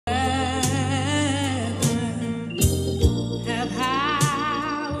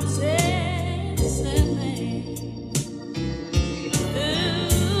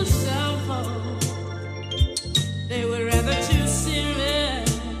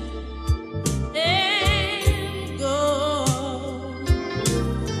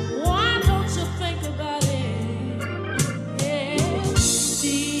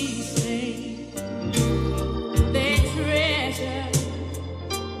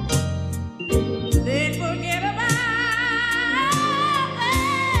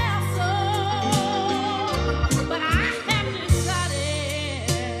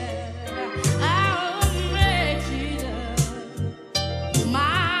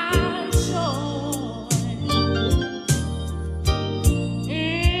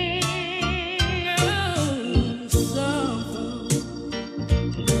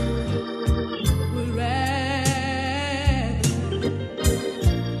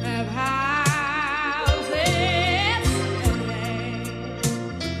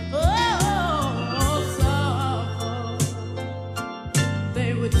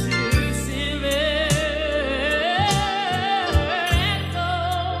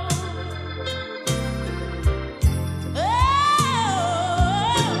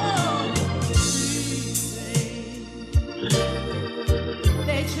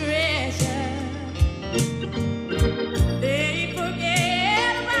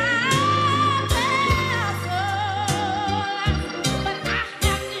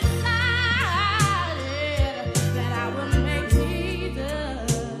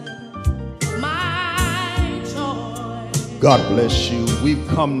God bless you. We've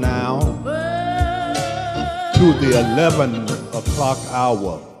come now to the 11 o'clock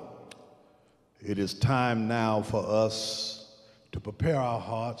hour. It is time now for us to prepare our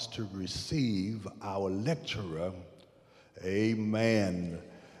hearts to receive our lecturer. Amen.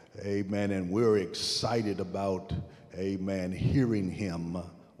 Amen. And we're excited about, amen, hearing him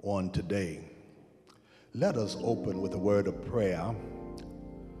on today. Let us open with a word of prayer.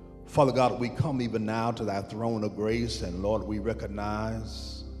 Father God, we come even now to thy throne of grace, and Lord, we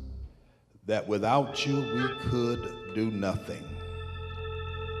recognize that without you we could do nothing.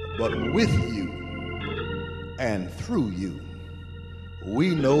 But with you and through you,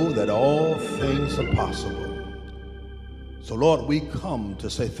 we know that all things are possible. So Lord, we come to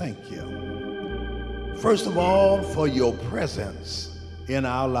say thank you. First of all, for your presence in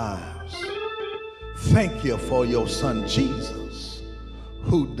our lives. Thank you for your son Jesus,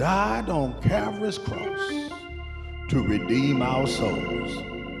 who died on Calvary's cross to redeem our souls.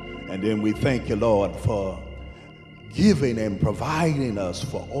 And then we thank you, Lord, for giving and providing us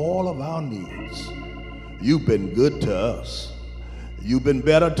for all of our needs. You've been good to us. You've been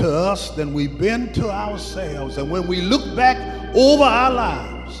better to us than we've been to ourselves. And when we look back over our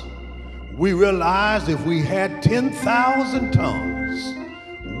lives, we realize if we had 10,000 tongues,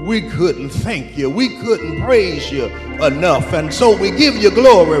 we couldn't thank you. We couldn't praise you enough. And so we give you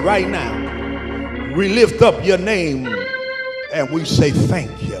glory right now. We lift up your name and we say thank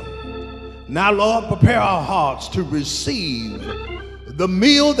you. Now, Lord, prepare our hearts to receive the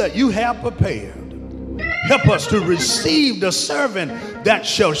meal that you have prepared. Help us to receive the servant that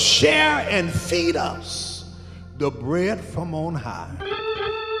shall share and feed us the bread from on high.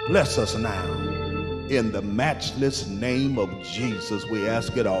 Bless us now. In the matchless name of Jesus, we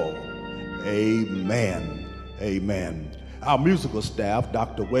ask it all. Amen. Amen. Our musical staff,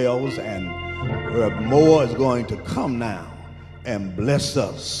 Dr. Wells and Rev. Moore, is going to come now and bless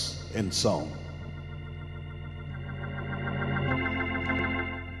us in song.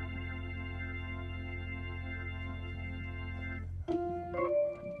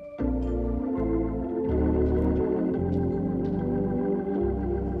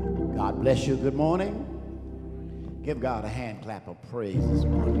 God bless you. Good morning. Give God a hand clap of praise this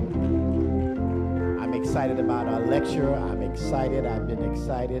morning. I'm excited about our lecture. I'm excited. I've been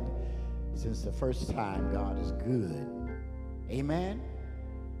excited since the first time. God is good. Amen.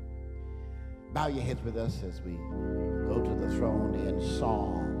 Bow your heads with us as we go to the throne in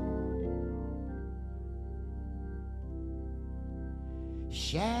song.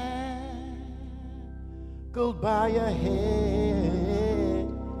 Shackled by your heavy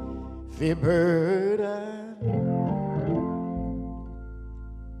burden,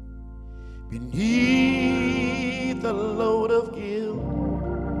 beneath the load of guilt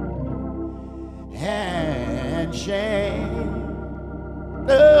and shame.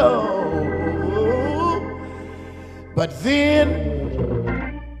 No, but then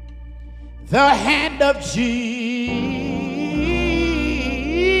the hand of Jesus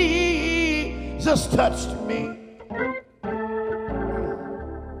touched me,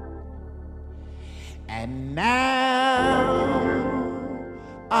 and now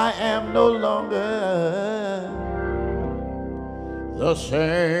I am no longer the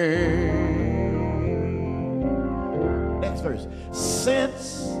same. Next verse.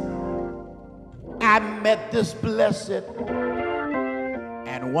 Since I met this blessed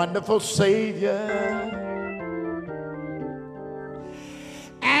and wonderful Savior,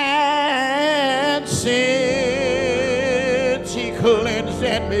 and since He cleansed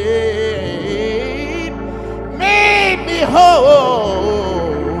and made me whole,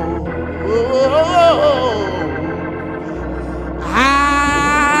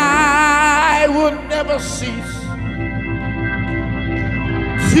 I would never cease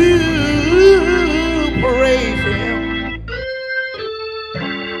to praise Him.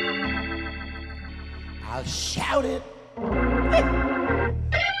 I'll shout it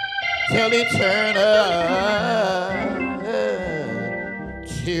till eternity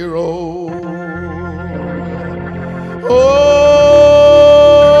rolls. Oh,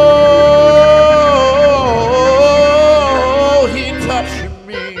 He touched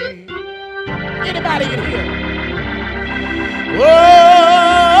me. Anybody in here?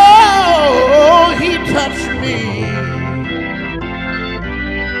 Oh, He touched me.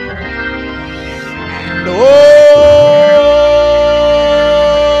 And oh,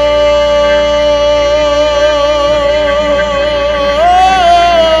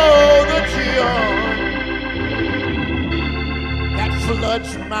 the joy that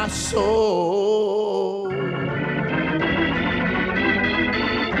floods my soul.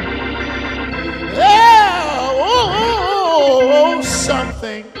 Oh,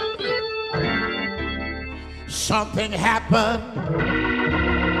 something happened.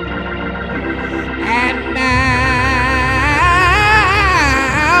 And now,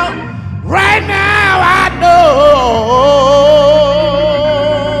 right now I know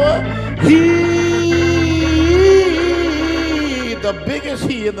he, the biggest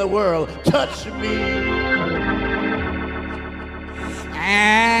he in the world, touched me.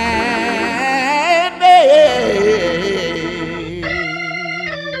 And made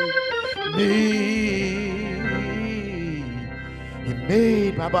me. He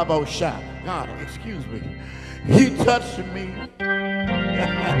made my Baba shot. God, excuse me. He touched me.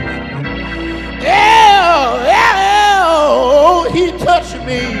 He touched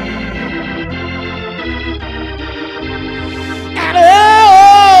me. And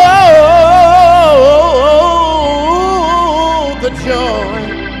the joy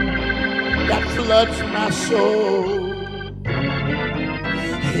that floods my soul.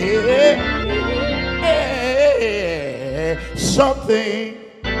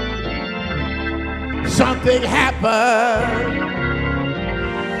 Something happened,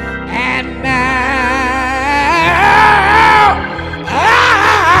 and now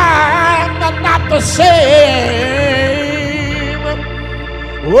I'm not the same.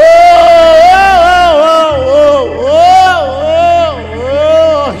 Whoa,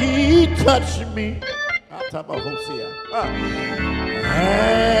 he touched me. I'll talk about Hosea.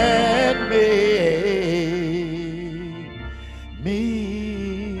 And made me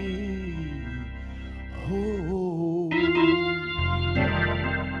whole.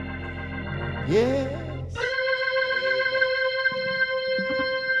 Yes.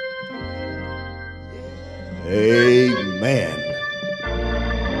 Amen.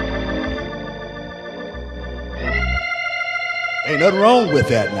 Ain't nothing wrong with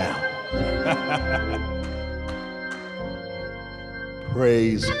that now.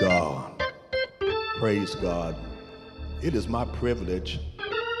 Praise God. Praise God. It is my privilege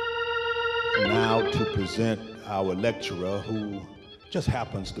now to present our lecturer, who just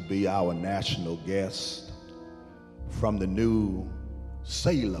happens to be our national guest from the New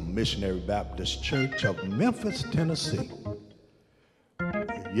Salem Missionary Baptist Church of Memphis, Tennessee.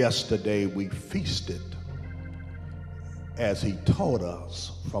 Yesterday we feasted as he taught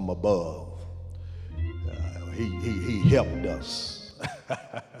us from above. He helped us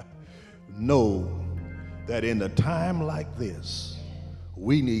know that in a time like this,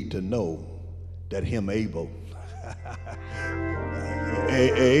 we need to know that him able.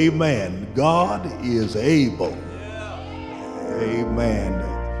 Amen. God is able. Amen.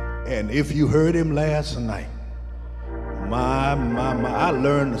 And if you heard him last night, I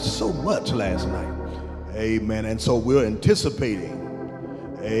learned so much last night. Amen. And so we're anticipating,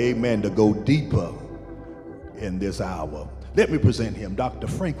 amen, to go deeper in this hour. Let me present him. Dr.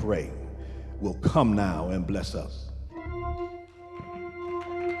 Frank Ray will come now and bless us.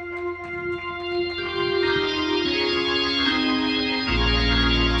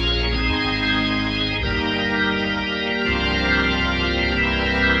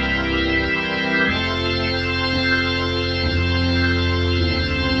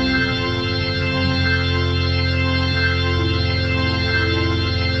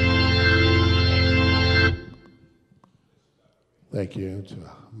 Thank you to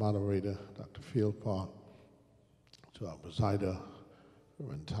our moderator, Dr. Philpott, to our presider,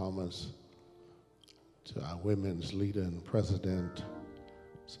 Reverend Thomas, to our women's leader and president,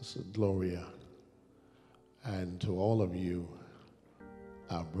 Sister Gloria, and to all of you,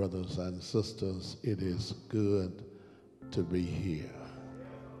 our brothers and sisters. It is good to be here.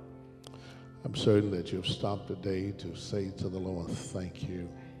 I'm certain that you've stopped today to say to the Lord, thank you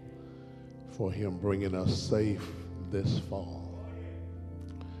for him bringing us safe this far.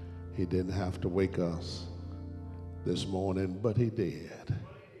 He didn't have to wake us this morning, but he did.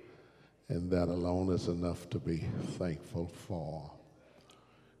 And that alone is enough to be thankful for.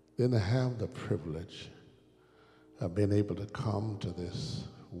 Then to have the privilege of being able to come to this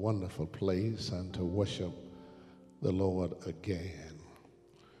wonderful place and to worship the Lord again.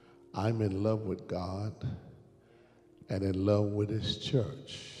 I'm in love with God and in love with his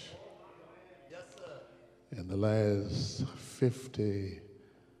church. Yes, sir. In the last 55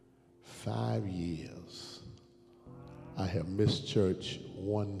 years, I have missed church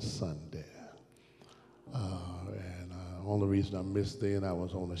one Sunday. And the only reason I missed then, I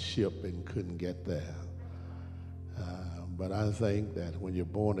was on a ship and couldn't get there. But I think that when you're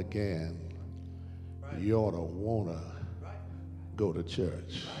born again, you ought to want to go to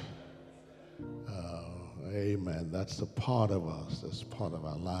church. Amen. That's a part of us. That's part of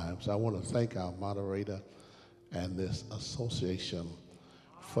our lives. I want to thank our moderator and this association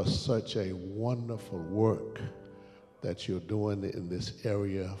for such a wonderful work that you're doing in this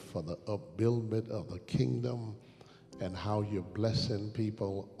area for the upbuildment of the kingdom and how you're blessing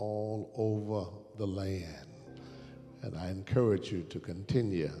people all over the land. And I encourage you to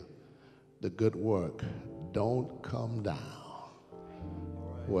continue the good work. Don't come down,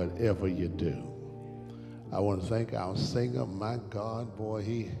 whatever you do. I want to thank our singer. My God, boy,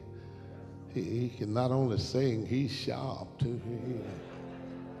 he can not only sing, he's sharp too.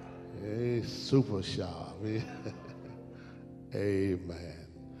 He's super sharp. Amen.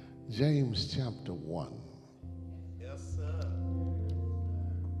 James chapter 1. Yes, sir.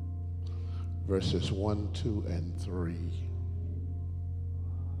 Verses 1, 2, and 3.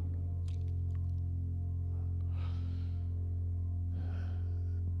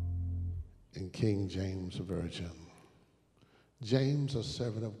 In King James Version. James, a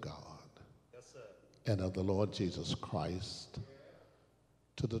servant of God, Yes, sir. and of the Lord Jesus Christ,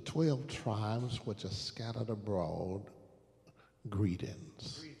 to the 12 tribes which are scattered abroad,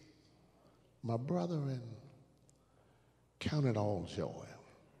 greetings. My brethren, count it all joy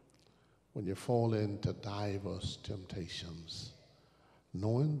when you fall into diverse temptations,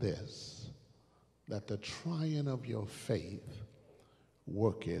 knowing this, that the trying of your faith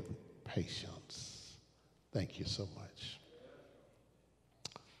worketh patience. Thank you so much.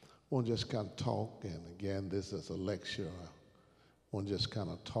 We'll just kind of talk, and again, this is a lecture. We'll just kind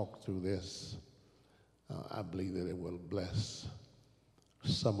of talk through this. I believe that it will bless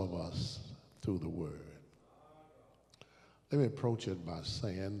some of us through the word. Let me approach it by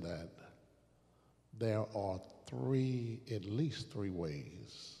saying that there are at least three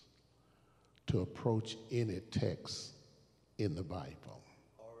ways to approach any text in the Bible.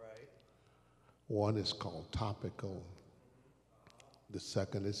 All right. One is called topical, the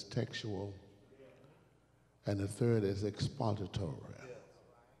second is textual, and the third is expository.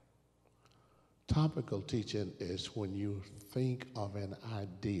 Topical teaching is when you think of an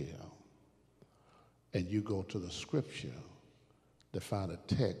idea and you go to the scripture to find a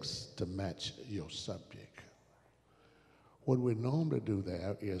text to match your subject. What we normally do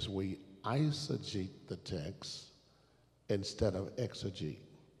there is we eisegete the text instead of exegete.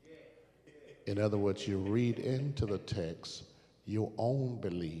 In other words, you read into the text your own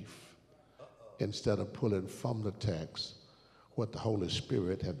belief instead of pulling from the text what the Holy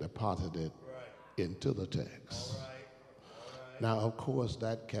Spirit had deposited into the text. All right. Now, of course,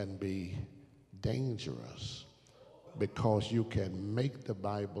 that can be dangerous because you can make the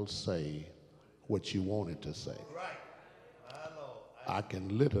Bible say what you want it to say. Right. I know. I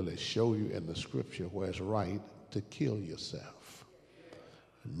can literally show you in the scripture where it's right to kill yourself.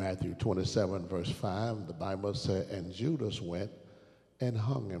 In Matthew 27, verse 5, the Bible said, and Judas went and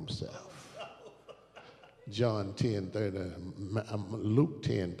hung himself. Luke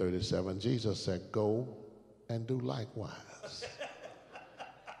 10:37, Jesus said, go and do likewise.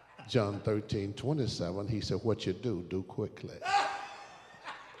 John 13:27, he said, what you do quickly.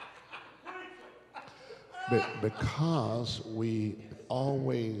 Because we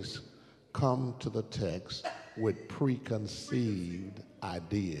always come to the text with preconceived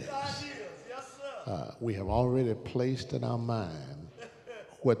ideas. Yes, sir. We have already placed in our mind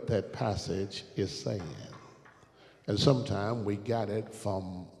what that passage is saying. And sometimes we got it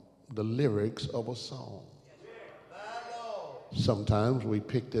from the lyrics of a song. Sometimes we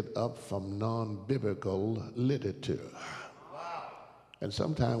picked it up from non-biblical literature. And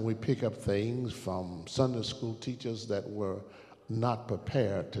sometimes we pick up things from Sunday school teachers that were not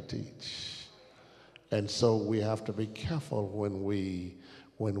prepared to teach. And so we have to be careful when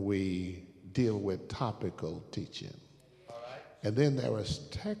we deal with topical teaching. And then there is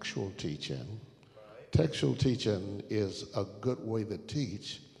textual teaching. Textual teaching is a good way to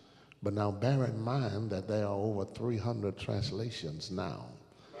teach, but now bear in mind that there are over 300 translations now.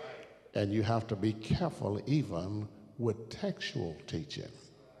 And you have to be careful even with textual teaching,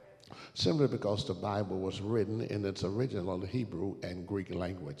 simply because the Bible was written in its original Hebrew and Greek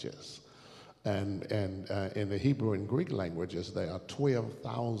languages. And in the Hebrew and Greek languages, there are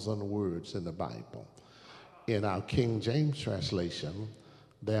 12,000 words in the Bible. In our King James translation,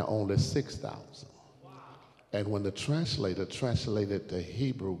 there are only 6,000. And when the translator translated the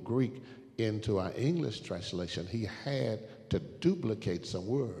Hebrew Greek into our English translation, he had to duplicate some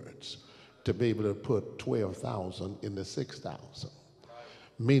words to be able to put 12,000 in the 6,000.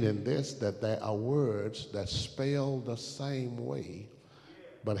 Meaning this, that there are words that spell the same way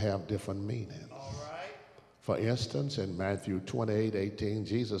but have different meanings. For instance, in Matthew 28:18,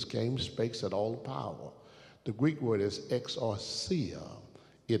 Jesus came, spake, said, all power. The Greek word is exousia.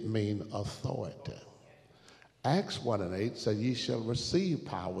 It means authority. Acts 1 and 8 said, ye shall receive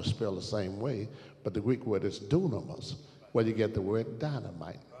power, spelled the same way, but the Greek word is dunamis, where you get the word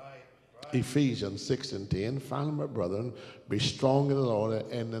dynamite. Ephesians 6 and 10, finally, my brethren, be strong in the Lord,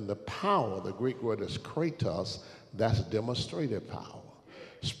 and in the power, the Greek word is kratos, that's demonstrated power.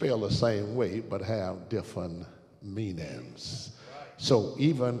 Spelled the same way, but have different meanings. So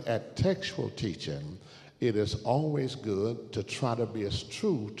even at textual teaching, it is always good to try to be as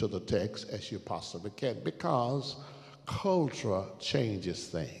true to the text as you possibly can, because culture changes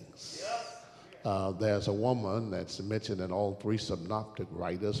things. There's a woman that's mentioned in all three synoptic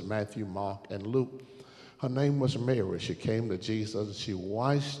writers, Matthew, Mark, and Luke. Her name was Mary. She came to Jesus. She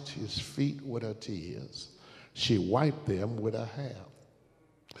washed his feet with her tears. She wiped them with her hair.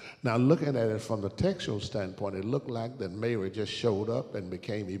 Now, looking at it from the textual standpoint, it looked like that Mary just showed up and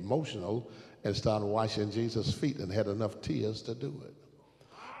became emotional and started washing Jesus' feet and had enough tears to do it.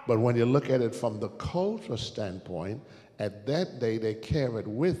 But when you look at it from the cultural standpoint, at that day they carried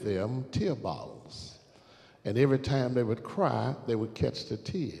with them tear bottles. And every time they would cry, they would catch the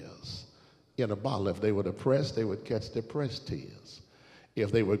tears in a bottle. If they were depressed, they would catch depressed tears.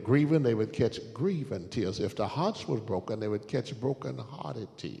 If they were grieving, they would catch grieving tears. If their hearts were broken, they would catch broken-hearted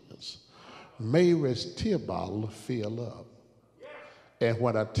tears. Mary's tear bottle filled up. And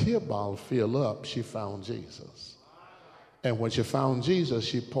when her tear bottle filled up, she found Jesus. And when she found Jesus,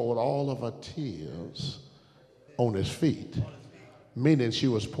 she poured all of her tears on his feet, meaning she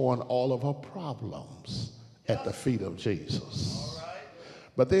was pouring all of her problems at the feet of Jesus.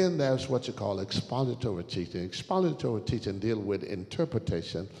 But then there's what you call expository teaching. Expository teaching deals with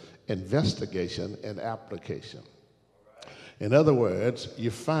interpretation, investigation, and application. In other words,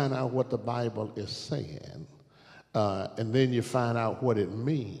 you find out what the Bible is saying, and then you find out what it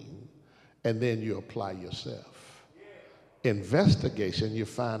means, and then you apply yourself. Investigation, you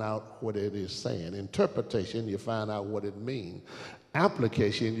find out what it is saying. Interpretation, you find out what it means.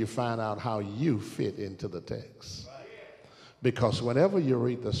 Application, you find out how you fit into the text. Because whenever you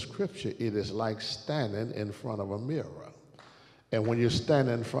read the scripture, it is like standing in front of a mirror. And when you stand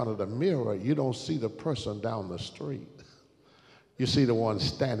in front of the mirror, you don't see the person down the street. You see the one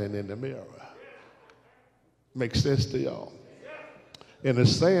standing in the mirror. Makes sense to y'all? And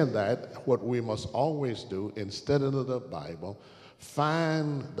it's saying that what we must always do, instead of the Bible,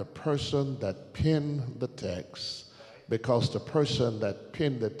 find the person that penned the text, because the person that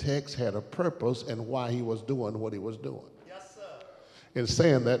penned the text had a purpose and why he was doing what he was doing. In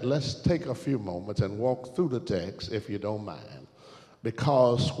saying that, let's take a few moments and walk through the text, if you don't mind.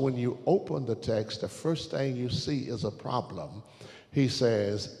 Because when you open the text, the first thing you see is a problem. He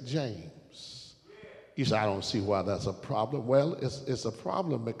says, James. You say, I don't see why that's a problem. Well, it's a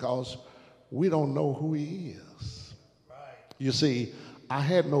problem because we don't know who he is. You see, I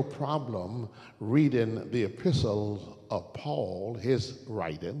had no problem reading the epistles of Paul, his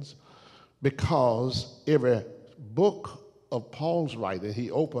writings, because every book of Paul's writing,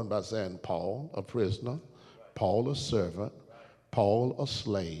 he opened by saying, Paul, a prisoner, Paul, a servant, Paul, a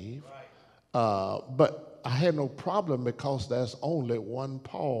slave. But I had no problem because there's only one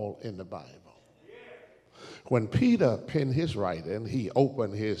Paul in the Bible. When Peter penned his writing, he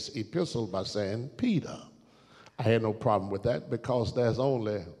opened his epistle by saying, Peter. I had no problem with that because there's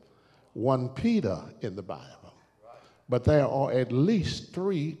only one Peter in the Bible. But there are at least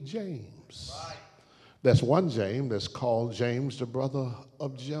three James. There's one James that's called James, the brother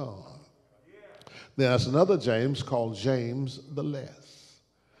of John. There's another James called James the Less.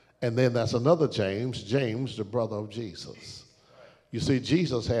 And then there's another James, James, the brother of Jesus. You see,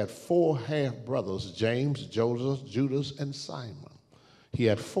 Jesus had four half-brothers, James, Joseph, Judas, and Simon. He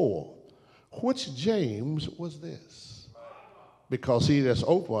had four. Which James was this? Because he just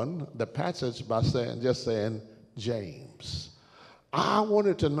opened the passage by just saying James. I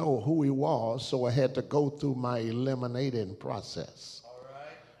wanted to know who he was, so I had to go through my eliminating process.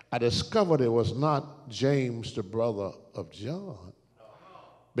 I discovered it was not James, the brother of John,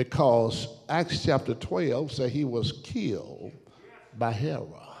 because Acts chapter 12 said he was killed by Herod.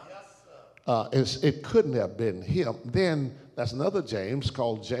 It couldn't have been him. Then that's another James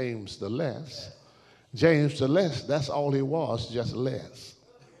called James the Less. James the Less, that's all he was, just less.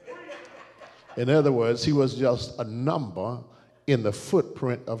 In other words, he was just a number in the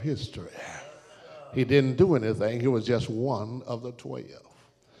footprint of history. He didn't do anything. He was just one of the 12.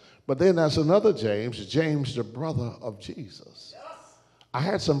 But then there's another James, James the brother of Jesus. I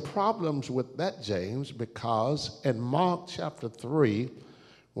had some problems with that James because in Mark chapter 3,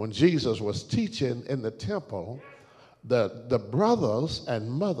 when Jesus was teaching in the temple, the brothers and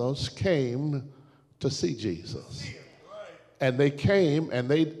mothers came to see Jesus. And they came, and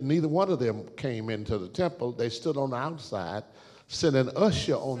neither one of them came into the temple. They stood on the outside, sent an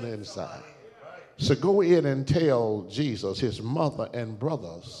usher on the inside. So go in and tell Jesus his mother and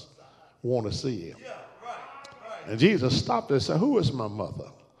brothers want to see him. And Jesus stopped and said, who is my mother?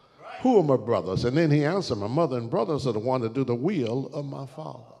 Who are my brothers? And then he answered, my mother and brothers are the one that do the will of my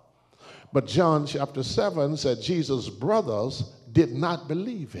Father. But John chapter 7 said Jesus' brothers did not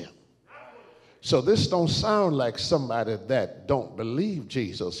believe him. So this don't sound like somebody that don't believe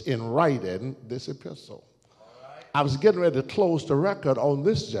Jesus in writing this epistle. I was getting ready to close the record on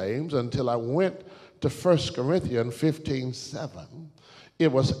this, James, until I went to 1 Corinthians 15:7.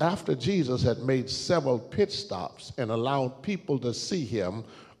 It was after Jesus had made several pit stops and allowed people to see him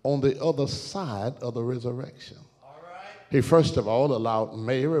on the other side of the resurrection. He first of all allowed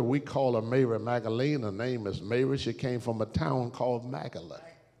Mary, we call her Mary Magdalene, her name is Mary, she came from a town called Magdala.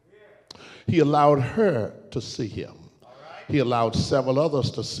 He allowed her to see him. He allowed several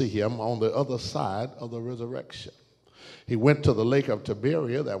others to see him on the other side of the resurrection. He went to the lake of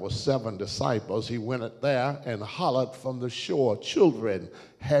Tiberias. There were 7 disciples. He went there and hollered from the shore, children,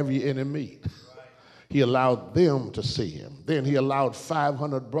 have you any meat? He allowed them to see him. Then he allowed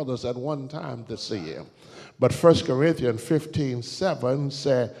 500 brothers at one time to see him. But 1 Corinthians 15:7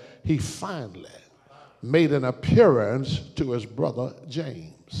 said he finally made an appearance to his brother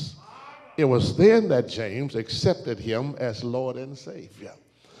James. It was then that James accepted him as Lord and Savior.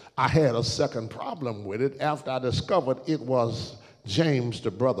 I had a second problem with it after I discovered it was James, the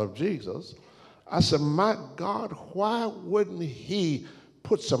brother of Jesus. I said, my God, why wouldn't he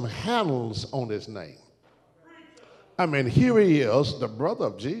put some handles on his name? I mean, here he is, the brother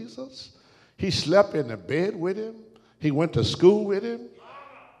of Jesus. He slept in the bed with him. He went to school with him.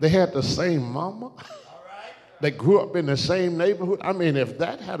 They had the same mama. They grew up in the same neighborhood. I mean, if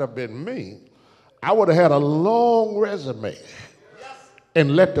that had been me, I would have had a long resume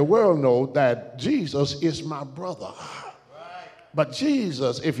and let the world know that Jesus is my brother. But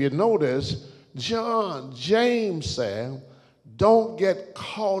Jesus, if you notice, James said, don't get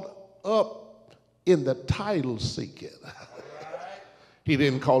caught up in the title seeking. He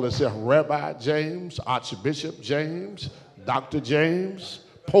didn't call himself Rabbi James, Archbishop James, Dr. James,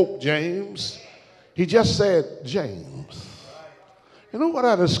 Pope James. He just said James. You know what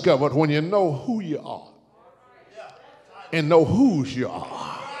I discovered? When you know who you are and know whose you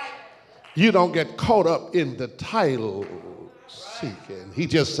are, you don't get caught up in the title seeking. He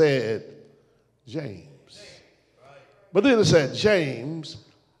just said James. But then it said James,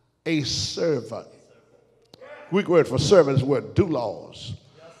 a servant. Greek word for servant is the word doulos.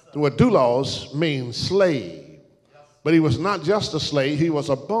 The word doulos means slave. But he was not just a slave, he was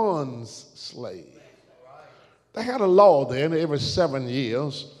a bond slave. They had a law then every 7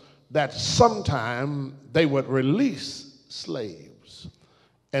 years that sometime they would release slaves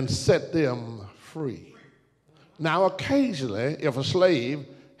and set them free. Now, occasionally, if a slave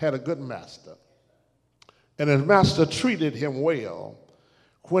had a good master and his master treated him well,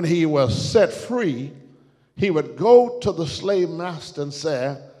 when he was set free, he would go to the slave master and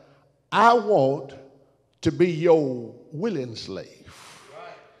say, I want to be your willing slave.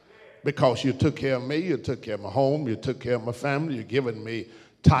 Because you took care of me, you took care of my home, you took care of my family, you're giving me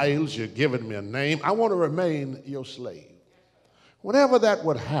titles, you're giving me a name. I want to remain your slave. Whenever that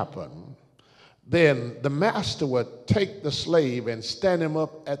would happen, then the master would take the slave and stand him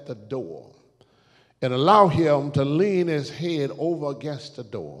up at the door and allow him to lean his head over against the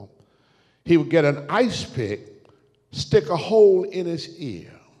door. He would get an ice pick, stick a hole in his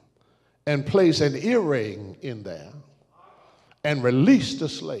ear, and place an earring in there and release the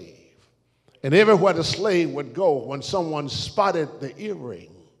slave. And everywhere the slave would go, when someone spotted the earring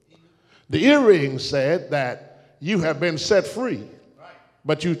said that you have been set free,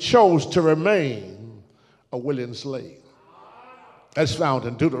 but you chose to remain a willing slave. That's found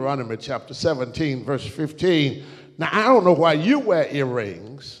in Deuteronomy chapter 17, verse 15. Now, I don't know why you wear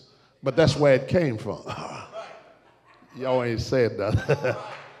earrings, but that's where it came from. Y'all ain't said that.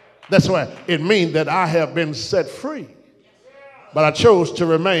 That's why it means that I have been set free, but I chose to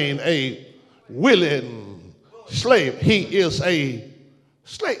remain a willing slave. He is a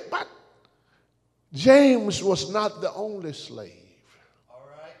slave. But James was not the only slave.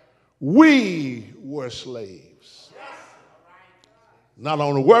 We were slaves. Not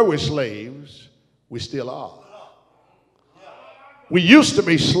only were we slaves, we still are. We used to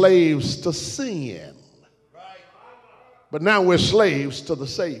be slaves to sin, but now we're slaves to the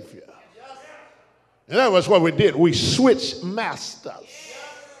Savior. And that was what we did. We switched masters.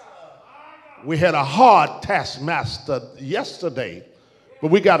 We had a hard taskmaster yesterday,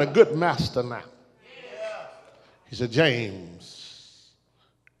 but we got a good master now. He said, James,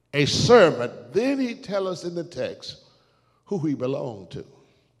 a servant. Then he tells us in the text who he belonged to.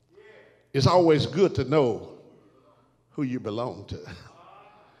 It's always good to know who you belong to.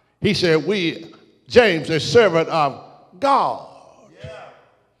 He said, James, a servant of God.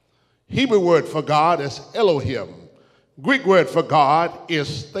 Hebrew word for God is Elohim. Greek word for God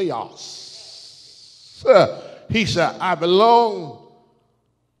is theos. He said, I belong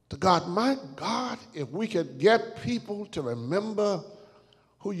to God. My God, if we could get people to remember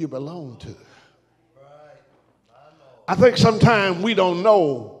who you belong to. I think sometimes we don't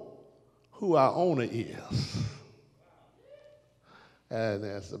know who our owner is. And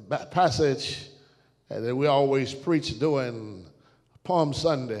there's a passage that we always preach during Palm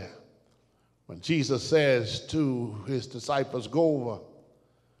Sunday when Jesus says to his disciples, go over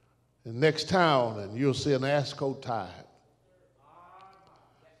the next town and you'll see an ass coat tied.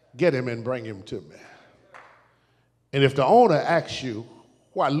 Get him and bring him to me. And if the owner asks you,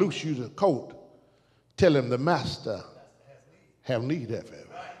 why loose you the coat, tell him the master have need of him.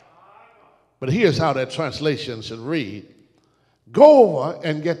 But here's how that translation should read. Go over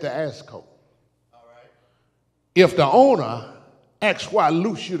and get the ass coat. If the owner asks why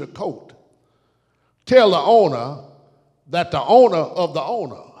loose you the coat, tell the owner that the owner of the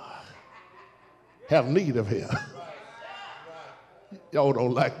owner have need of him. Y'all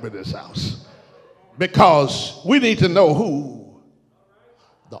don't like me in this house. Because we need to know who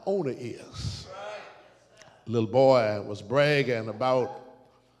the owner is. Little boy was bragging about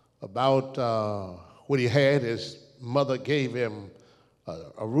what he had. His mother gave him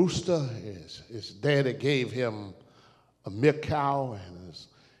a rooster. His daddy gave him a milk cow, and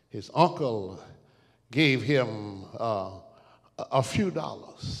his uncle gave him a few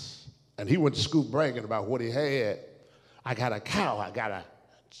dollars. And he went to school bragging about what he had. I got a cow, I got a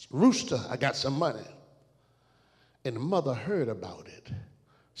rooster, I got some money. And the mother heard about it.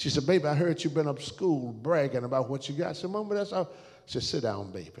 She said, baby, I heard you've been up to school bragging about what you got. I said, Mama, that's all. She said, sit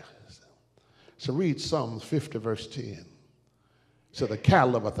down, baby. So read Psalm 50, verse 10. So the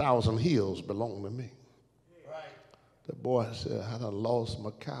cattle of 1,000 hills belong to me. Right. The boy said, I done lost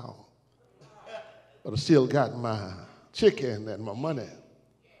my cow, but I still got my chicken and my money.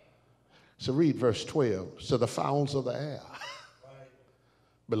 So read verse 12. So the fowls of the air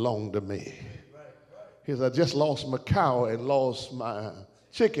belong to me. He said, I just lost my cow and lost my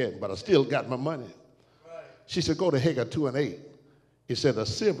chicken, but I still got my money. She said, go to Haggai 2 and 8. He said, the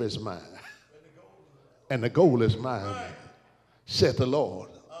silver is mine and the gold is mine, said the Lord.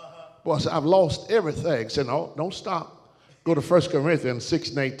 Boy, I said, I've lost everything. Said, no, don't stop. Go to 1 Corinthians 6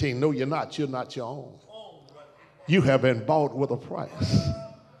 and 18. No, you're not your own. You have been bought with a price.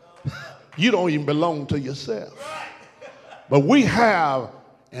 You don't even belong to yourself. But we have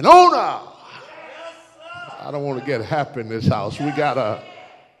an owner. I don't want to get happy in this house. We got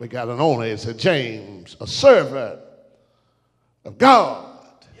an owner. It's a James, a servant of God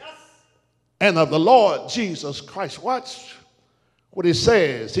and of the Lord Jesus Christ. Watch what he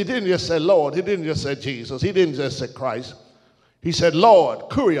says. He didn't just say Lord. He didn't just say Jesus. He didn't just say Christ. He said Lord,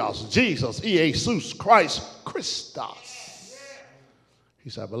 Kurios, Jesus, Jesus Christ, Christos. He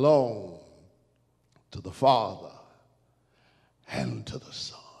said, I belong to the Father and to the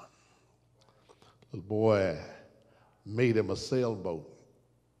Son. Little boy made him a sailboat,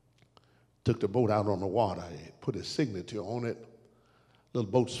 took the boat out on the water, he put his signature on it. Little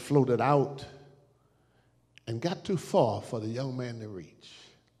boats floated out and got too far for the young man to reach.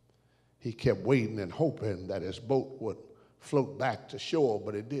 He kept waiting and hoping that his boat would float back to shore,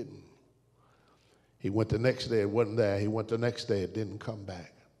 but it didn't. He went the next day, it wasn't there. He went the next day, it didn't come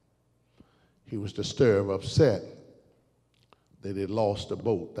back. He was disturbed, upset that he lost the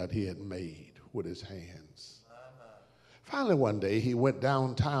boat that he had made with his hands. Finally, one day, he went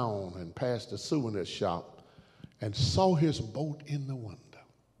downtown and passed a souvenir shop and saw his boat in the window.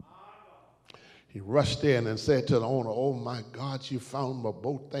 He rushed in and said to the owner, oh my God, you found my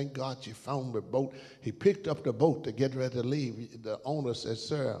boat. Thank God you found my boat. He picked up the boat to get ready to leave. The owner said,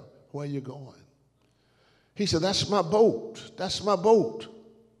 sir, where are you going? He said, that's my boat. That's my boat.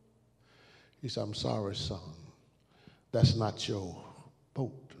 He said, I'm sorry, son. That's not your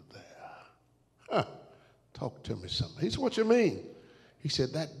boat there. Huh. Talk to me something. He said, what you mean? He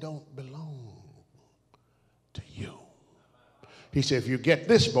said, that don't belong to you. He said, if you get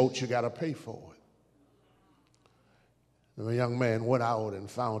this boat, you got to pay for it. And the young man went out and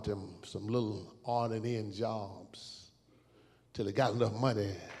found him some little on and in jobs till he got enough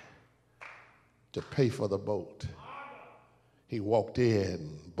money to pay for the boat. He walked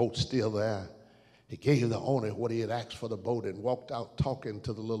in, boat still there. He gave the owner what he had asked for the boat and walked out talking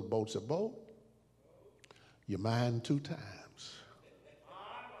to the little boat. Said, boat, You mind 2 times.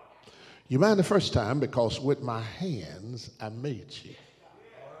 You mind the first time because with my hands I made you.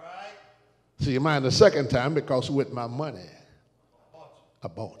 So you mind the second time because with my money I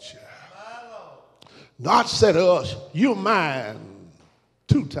bought you. God said to us, you mine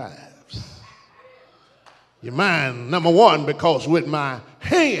 2 times. You mine number 1 because with my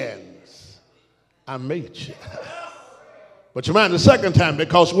hands I made you. But you mind the second time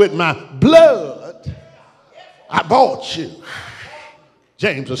because with my blood I bought you.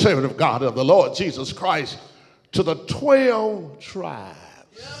 James, a servant of God, of the Lord Jesus Christ, to the 12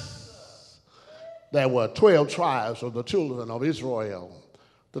 tribes. There were 12 tribes of the children of Israel.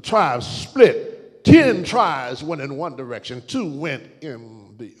 The tribes split. 10 tribes went in one direction, 2 went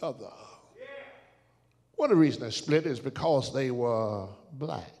in the other. One of the reasons they split is because they were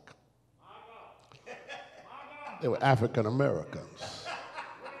black. They were African Americans.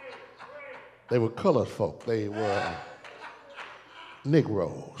 They were colored folk. They were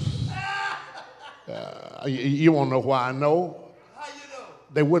Negroes. You want to know why I know?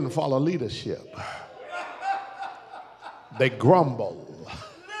 They wouldn't follow leadership. They grumble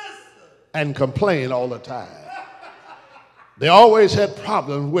and complain all the time. They always had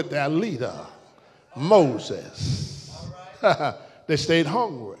problems with their leader, Moses. They stayed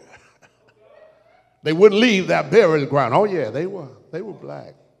hungry. They wouldn't leave their burial ground. Oh yeah, they were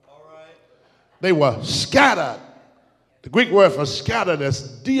black. They were scattered. The Greek word for scattered is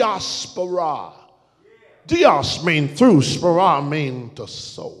diaspora. Dios means through, spora means to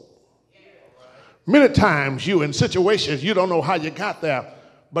sow. Many times you in situations you don't know how you got there,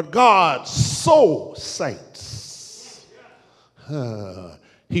 but God sow saints.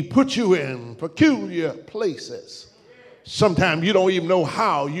 He put you in peculiar places. Sometimes you don't even know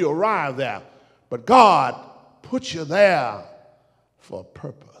how you arrived there, but God put you there for a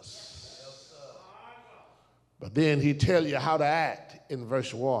purpose. But then he tell you how to act in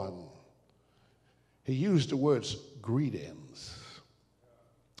verse 1. He used the words greetings.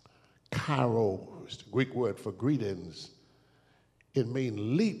 Kairos, the Greek word for greetings. It means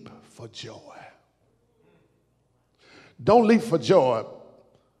leap for joy. Don't leap for joy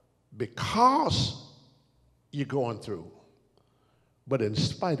because you're going through, but in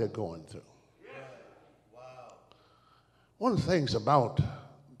spite of going through. One of the things about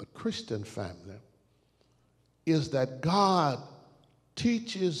the Christian family is that God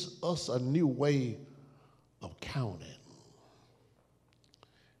teaches us a new way of counting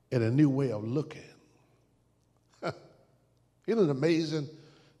and a new way of looking. Isn't it amazing?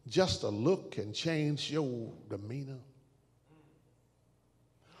 Just a look can change your demeanor.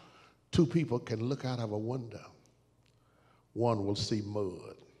 2 people can look out of a window. One will see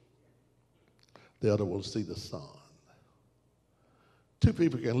mud. The other will see the sun. 2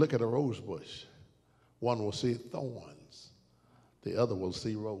 people can look at a rose bush. One will see thorns. The other will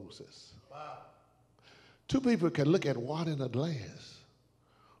see roses. Wow. 2 people can look at water in a glass.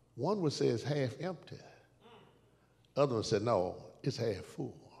 One will say it's half empty. Other will say, no, it's half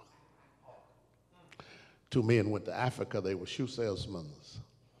full. 2 men went to Africa. They were shoe salesmen.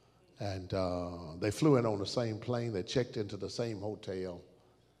 And they flew in on the same plane. They checked into the same hotel.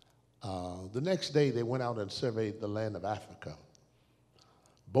 The next day, they went out and surveyed the land of Africa.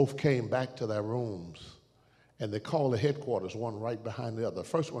 Both came back to their rooms, and they called the headquarters, one right behind the other. The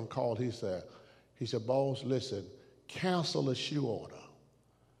first one called, he said, boss, listen, cancel the shoe order.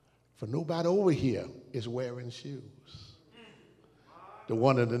 For nobody over here is wearing shoes. The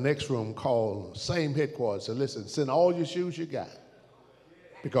one in the next room called, same headquarters, said, listen, send all your shoes you got,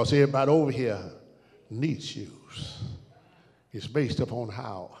 because everybody over here needs shoes. It's based upon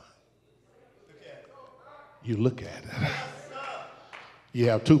how you look at it. You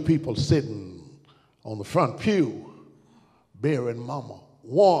have 2 people sitting on the front pew burying mama.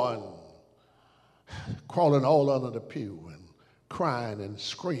 One crawling all under the pew and crying and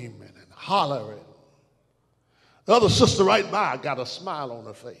screaming and hollering. The other sister right by got a smile on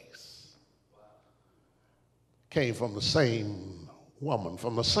her face. Came from the same woman,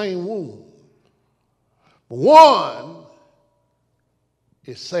 from the same womb. But one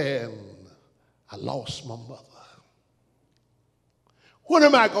is saying, I lost my mother. What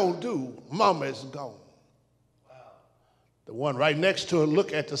am I going to do? Mama is gone. Wow. The one right next to her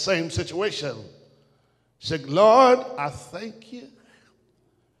looked at the same situation. Said, Lord, I thank you.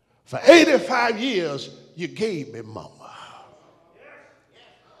 For 85 years, you gave me mama.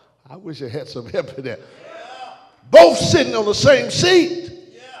 I wish I had some help in there. Yeah. Both sitting on the same seat.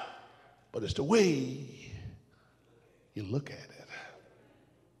 Yeah. But it's the way you look at it.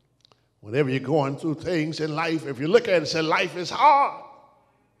 Whenever you're going through things in life, if you look at it and say life is hard,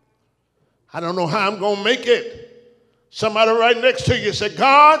 I don't know how I'm going to make it. Somebody right next to you say,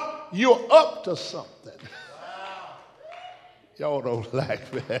 God, you're up to something. Y'all don't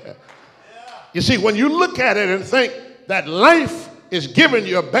like that. You see, when you look at it and think that life is giving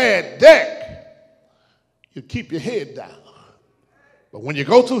you a bad deck, you keep your head down. But when you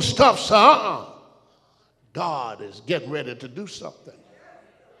go through stuff, God is getting ready to do something.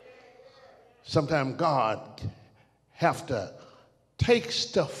 Sometimes God have to take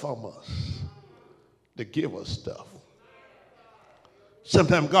stuff from us to give us stuff.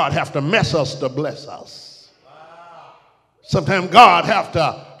 Sometimes God have to mess us to bless us. Sometimes God have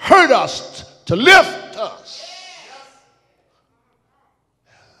to hurt us to lift us.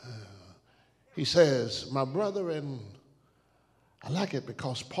 He says, my brother, and I like it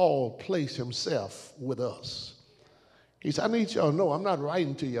because Paul placed himself with us. He said, I need y'all to know I'm not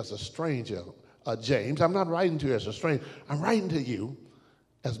writing to you as a stranger, James. I'm not writing to you as a stranger. I'm writing to you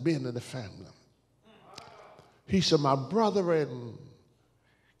as being in the family. He said, my brethren,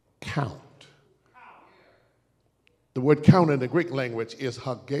 count. The word count in the Greek language is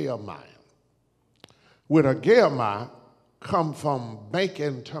hageomai. Word hageomai come from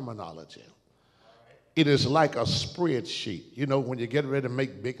banking terminology. It is like a spreadsheet. You know, when you get ready to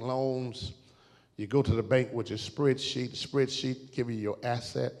make big loans, you go to the bank with your spreadsheet. Spreadsheet give you your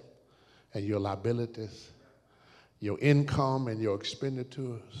asset and your liabilities, your income and your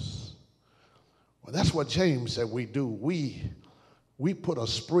expenditures. Well, that's what James said we do. We put a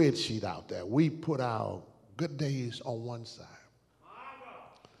spreadsheet out there. We put our good days on one side,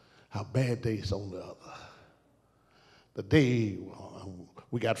 our bad days on the other. The day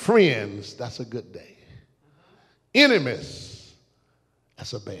we got friends, that's a good day. Enemies,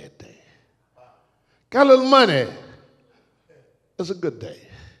 that's a bad day. Got a little money, that's a good day.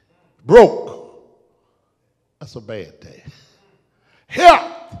 Broke, that's a bad day.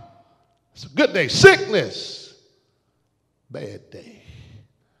 Health, it's a good day. Sickness, bad day.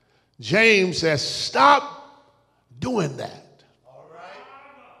 James says, stop doing that. All right.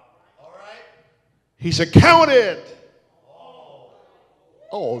 All right. He said, count it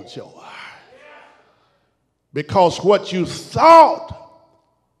all joy. Because what you thought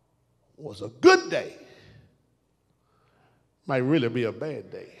was a good day might really be a bad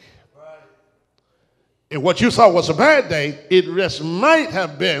day. Right. And what you thought was a bad day, it just might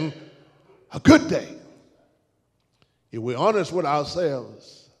have been a good day. If we're honest with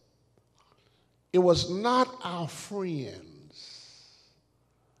ourselves, it was not our friends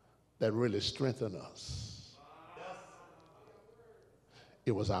that really strengthened us.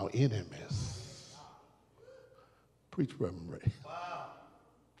 It was our enemies. Preach, Reverend Ray. Wow.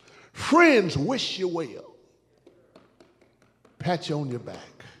 Friends wish you well, pat you on your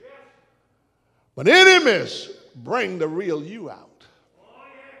back. But enemies bring the real you out.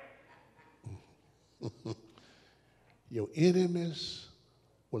 Your enemies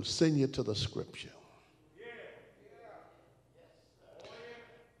will send you to the scripture.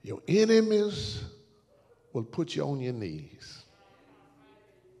 Your enemies will put you on your knees.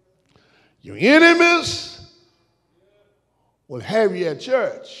 Your enemies will have you at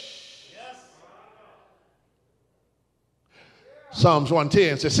church. Psalms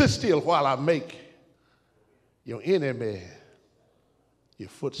 110 says, sit still while I make your enemy your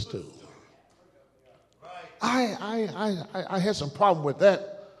footstool. I had some problem with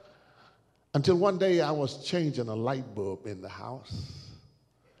that until one day I was changing a light bulb in the house.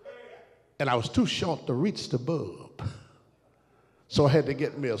 And I was too short to reach the bulb. So I had to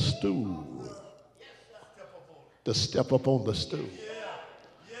get me a stool to step up on the stool.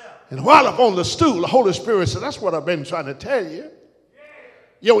 And while up on the stool, the Holy Spirit said, that's what I've been trying to tell you.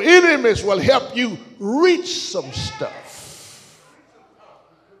 Your enemies will help you reach some stuff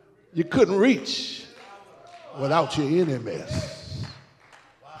you couldn't reach without your enemies.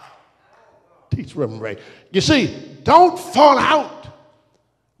 Teach Reverend Ray. You see, don't fall out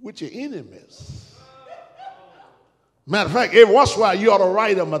with your enemies. Matter of fact, every once in a while you ought to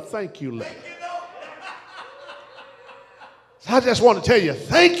write them a thank you letter. So I just want to tell you,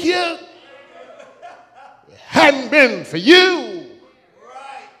 thank you. If it hadn't been for you,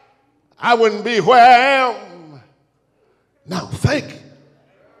 I wouldn't be where I am. Now thank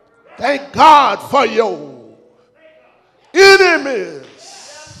God for your enemies.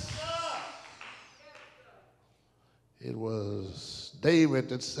 It was David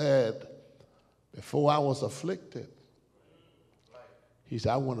that said, before I was afflicted, he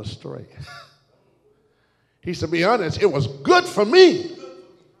said, I went astray. He said, be honest, it was good for me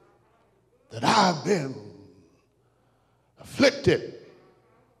that I've been afflicted.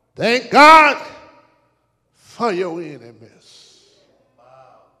 Thank God for your enemies.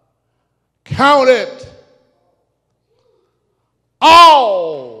 Count it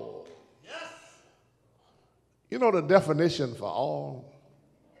all. You know the definition for all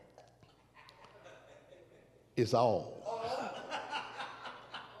is all.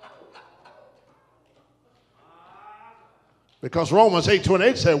 Because Romans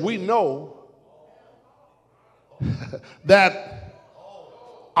 8:28 said we know that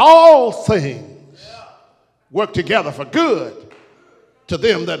all things work together for good to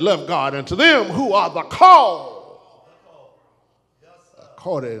them that love God and to them who are the called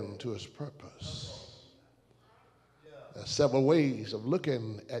according to his purpose. There are several ways of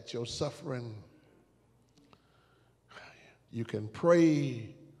looking at your suffering. You can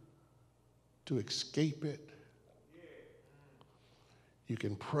pray to escape it. You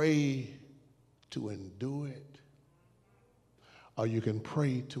can pray to endure it, or you can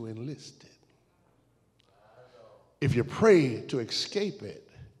pray to enlist it. If you pray to escape it,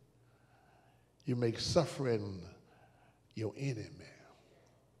 you make suffering your enemy.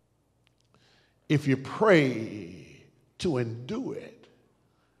 If you pray to endure it,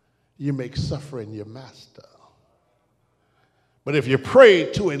 you make suffering your master. But if you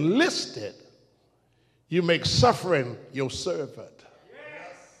pray to enlist it, you make suffering your servant.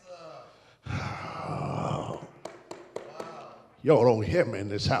 Y'all don't hear me in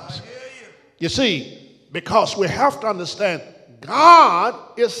this house. You see, because we have to understand God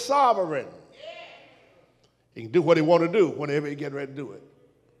is sovereign. He can do what he want to do whenever he get ready to do it.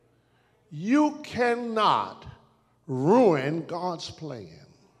 You cannot ruin God's plan.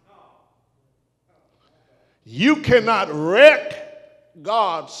 You cannot wreck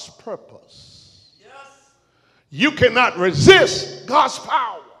God's purpose. You cannot resist God's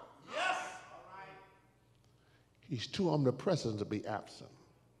power. He's too omnipresent to be absent,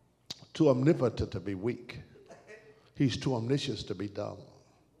 too omnipotent to be weak. He's too omniscient to be dumb.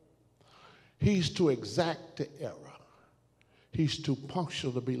 He's too exact to error. He's too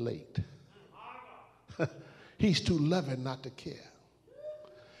punctual to be late. He's too loving not to care.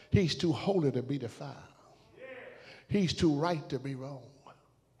 He's too holy to be defiled. He's too right to be wrong.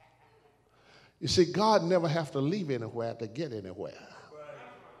 You see, God never have to leave anywhere to get anywhere.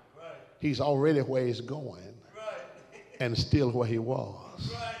 He's already where he's going. And still where he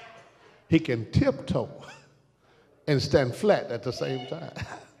was. He can tiptoe and stand flat at the same time.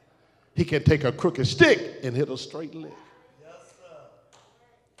 He can take a crooked stick and hit a straight lick.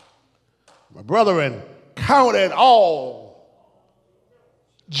 My brethren, count it all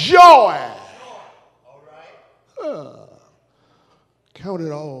joy. Count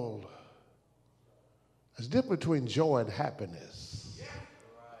it all. There's a difference between joy and happiness.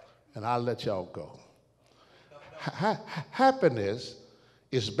 And I'll let y'all go. Happiness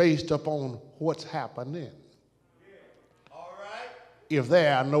is based upon what's happening. If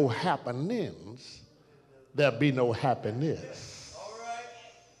there are no happenings, there'll be no happiness.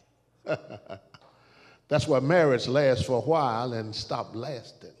 That's why marriage lasts for a while and stop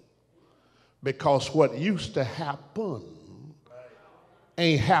lasting. Because what used to happen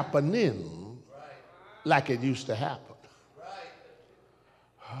ain't happening like it used to happen.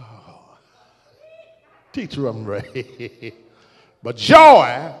 Teacher, I'm ready. But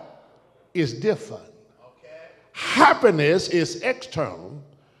joy is different. Happiness is external.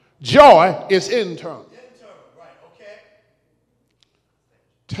 Joy is internal.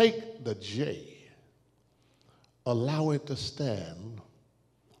 Take the J. Allow it to stand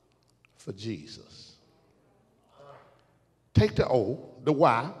for Jesus. Take the O, the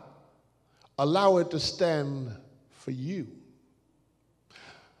Y. Allow it to stand for you.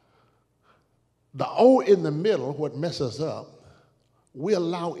 The O in the middle, what messes up, we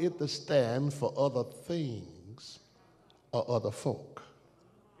allow it to stand for other things or other folk.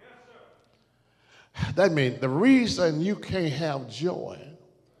 That means the reason you can't have joy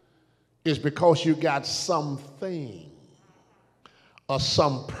is because you got something or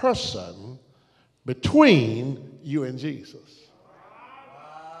some person between you and Jesus.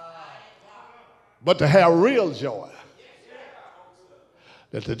 But to have real joy,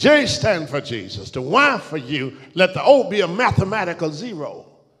 let the J stand for Jesus, the Y for you, let the O be a mathematical zero.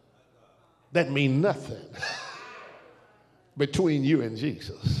 That means nothing between you and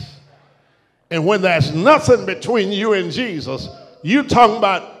Jesus. And when there's nothing between you and Jesus, you're talking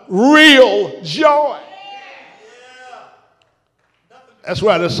about real joy. That's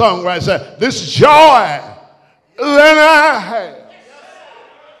why the songwriter said, this joy that I have.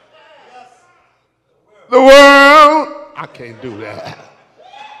 The world, I can't do that.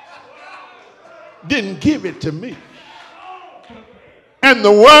 Didn't give it to me. And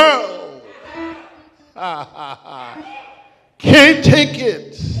the world can't take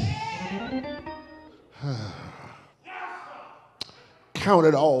it Count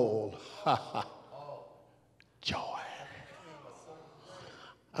it all joy.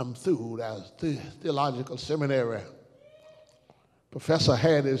 I'm through that theological seminary. Professor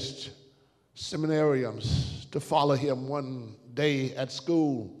had his seminarians to follow him one day at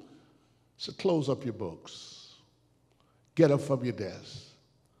school. So close up your books. Get up from your desk.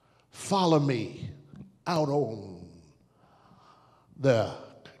 Follow me out on the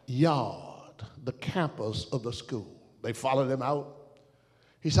yard, the campus of the school. They followed him out.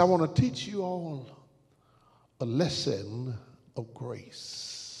 He said, I want to teach you all a lesson of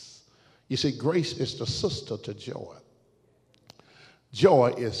grace. You see, grace is the sister to joy.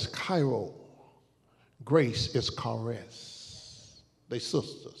 Joy is Cairo. Grace is Charis. They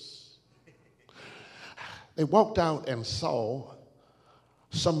sisters. They walked out and saw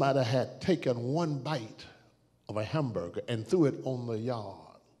somebody had taken one bite of a hamburger and threw it on the yard,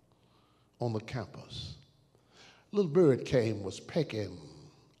 on the campus. A little bird came, was pecking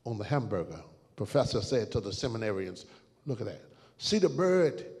on the hamburger. Professor said to the seminarians, look at that. See the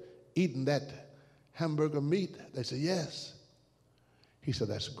bird eating that hamburger meat? They said, yes. He said,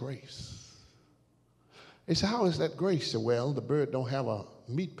 that's grace. They said, how is that grace? He said, well, the bird don't have a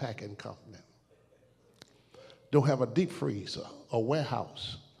meat packing company, don't have a deep freezer or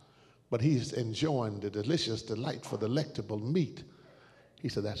warehouse, but he's enjoying the delicious, delightful, delectable meat. He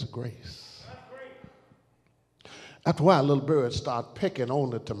said, that's grace. After a while, little bird started pecking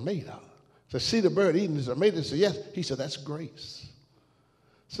on the tomato. Said, see the bird eating the tomato? He said, yes. He said, that's grace.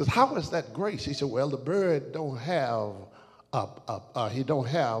 He says, how is that grace? He said, well, the bird don't have he don't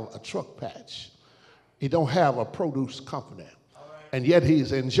have a truck patch. He don't have a produce company. And yet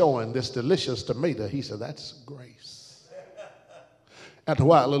he's enjoying this delicious tomato. He said, that's grace. After a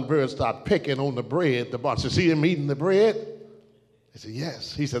while, little bird started pecking on the bread. The boss said, see him eating the bread? He said,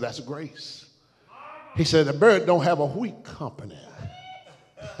 yes. He said, that's grace. He said, the bird don't have a wheat company,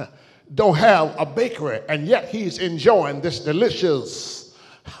 don't have a bakery, and yet he's enjoying this delicious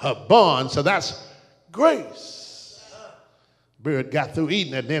bun. So that's grace. Bird got through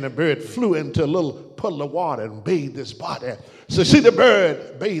eating it, then a bird flew into a little puddle of water and bathed his body. So see the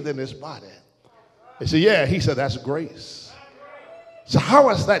bird bathing his body. They said, yeah. He said, that's grace. So how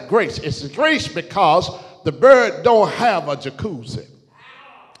is that grace? It's grace because the bird don't have a jacuzzi,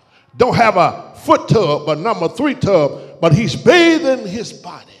 don't have a foot tub, a number 3 tub, but he's bathing his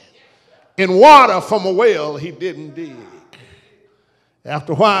body in water from a well he didn't dig.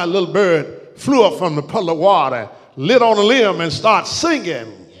 After a while, a little bird flew up from the puddle of water, lit on a limb, and started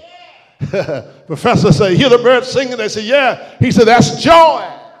singing. Professor said, hear the bird singing? They said, yeah. He said, that's joy.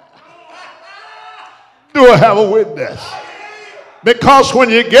 Do I have a witness? Because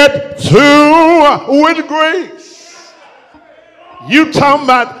when you get to with grace, you talking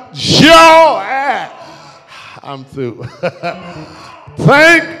about joy. I'm through.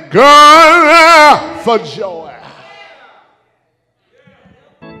 Thank God for joy.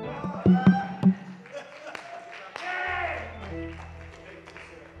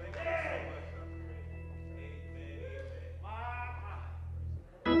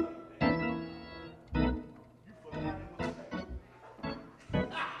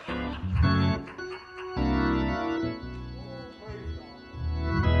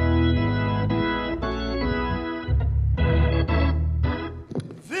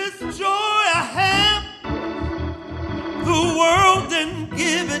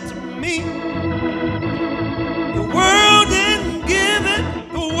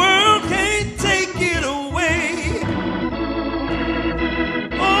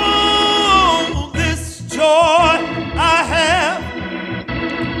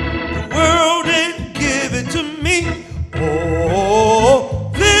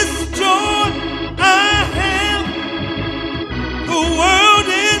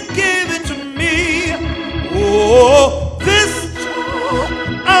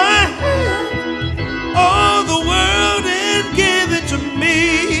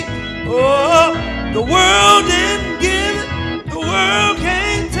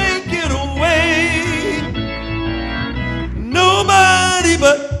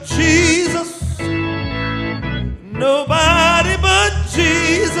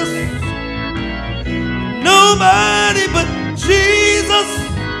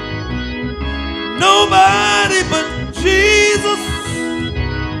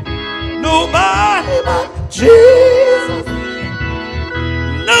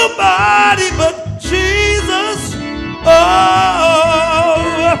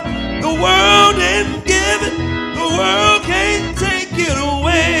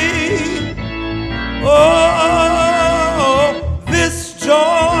 Oh, this joy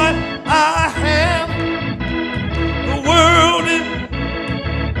I have,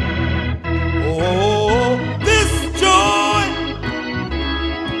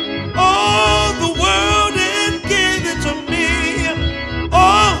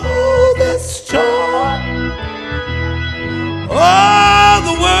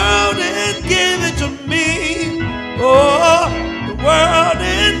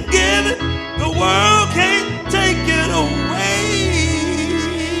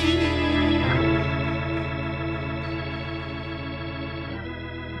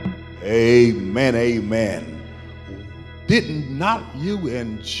 Amen, amen. Did not you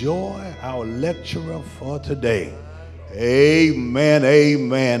enjoy our lecturer for today? Amen,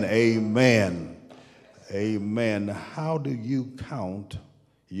 amen, amen, amen. How do you count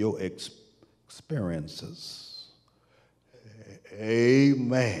your experiences?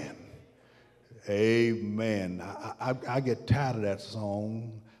 Amen, amen. I get tired of that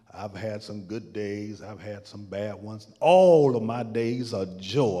song. I've had some good days. I've had some bad ones. All of my days are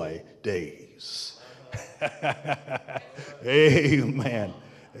joy days. Amen.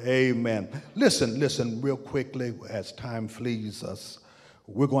 Amen. Listen real quickly as time flees us.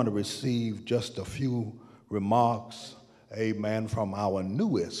 We're going to receive just a few remarks, amen, from our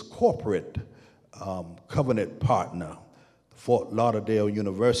newest corporate covenant partner. Fort Lauderdale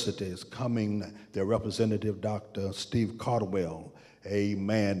University is coming, their representative, Dr. Steve Cardwell,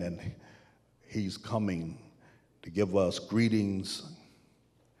 amen, and he's coming to give us greetings.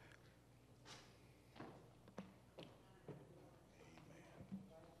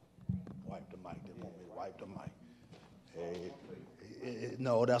 Wipe the mic. They want me to wipe the mic.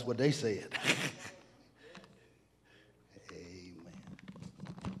 No, that's what they said. Amen.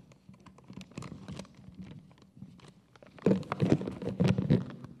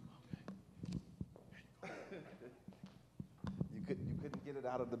 You couldn't get it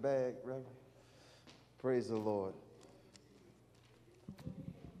out of the bag, Reverend? Praise the Lord.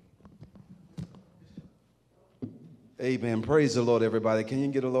 Amen. Praise the Lord, everybody. Can you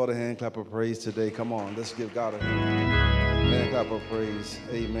get a Lord a hand clap of praise today? Come on, let's give God a hand clap of praise.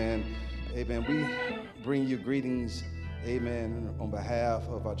 Amen. Amen. We bring you greetings, amen, on behalf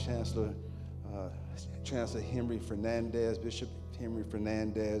of our Chancellor, Chancellor Henry Fernandez, Bishop Henry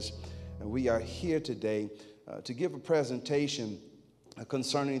Fernandez. And we are here today to give a presentation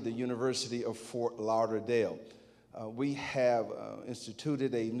concerning the University of Fort Lauderdale. We have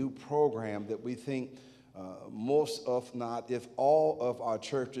instituted a new program that we think most, if not, if all of our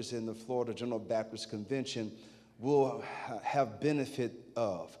churches in the Florida General Baptist Convention will have benefit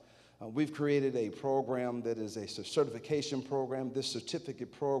of. We've created a program that is a certification program. This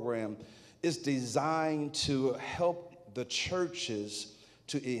certificate program is designed to help the churches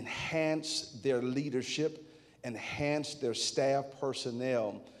to enhance their leadership, enhance their staff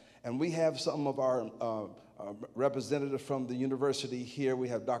personnel. And we have some of our representatives from the university here. We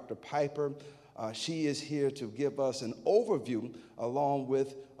have Dr. Piper. She is here to give us an overview along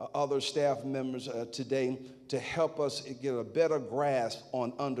with other staff members today to help us get a better grasp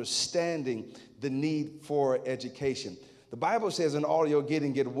on understanding the need for education. The Bible says in all you're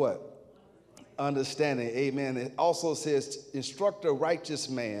getting, get what? Understanding. Amen. It also says, instruct a righteous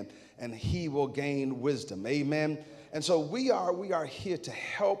man and he will gain wisdom. Amen. And so we are here to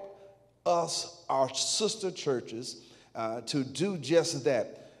help us, our sister churches, to do just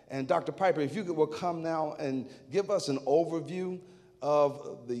that. And Dr. Piper, if you will come now and give us an overview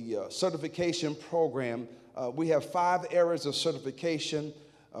of the certification program. We have 5 areas of certification.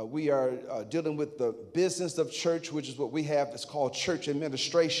 We are dealing with the business of church, which is what we have. It's called church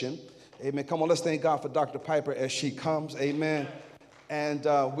administration. Amen. Come on, let's thank God for Dr. Piper as she comes. Amen. And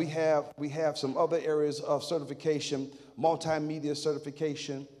we have some other areas of certification, multimedia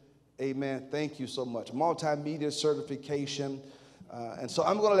certification. Amen. Thank you so much. Multimedia certification. And so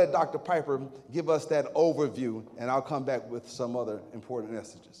I'm going to let Dr. Piper give us that overview, and I'll come back with some other important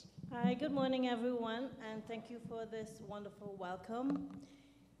messages. Hi, good morning, everyone, and thank you for this wonderful welcome.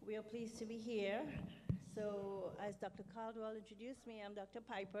 We are pleased to be here. So, as Dr. Caldwell introduced me, I'm Dr.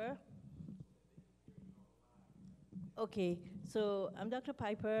 Piper. Okay, so I'm Dr.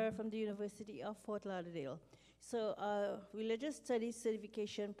 Piper from the University of Fort Lauderdale. So, our Religious Studies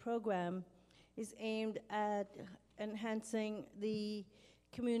Certification Program is aimed at enhancing the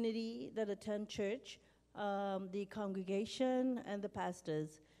community that attend church, the congregation, and the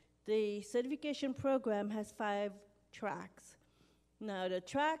pastors. The certification program has 5 tracks. Now, the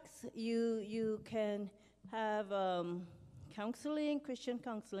tracks, you can have counseling, Christian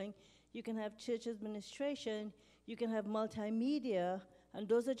counseling, you can have church administration, you can have multimedia, and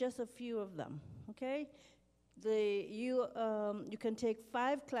those are just a few of them, okay? You can take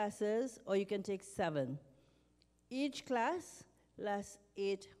 5 classes, or you can take 7. Each class lasts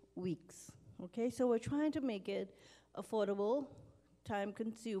 8 weeks, okay? So we're trying to make it affordable,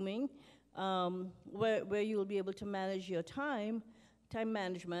 time-consuming, where you'll be able to manage your time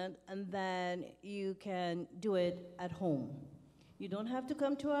management, and then you can do it at home. You don't have to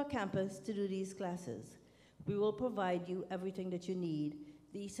come to our campus to do these classes. We will provide you everything that you need.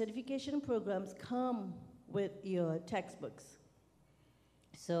 The certification programs come with your textbooks,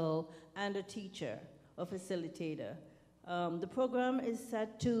 so, and a teacher or facilitator. The program is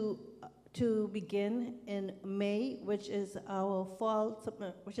set to to begin in May, which is our fall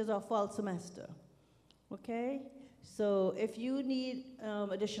semester. Okay? So if you need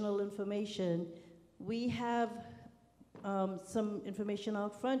additional information, we have some information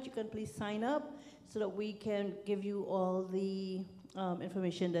out front. You can please sign up so that we can give you all the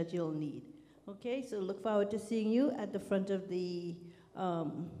information that you'll need. Okay, so look forward to seeing you at the front of the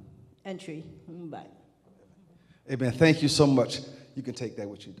entry. Bye. Amen. Thank you so much. You can take that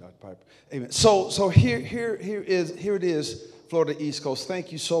with you, Dr. Piper. Amen. So here it is, Florida East Coast.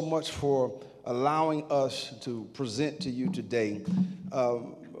 Thank you so much for allowing us to present to you today.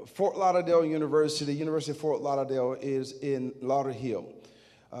 Fort Lauderdale University, University of Fort Lauderdale is in Lauderhill.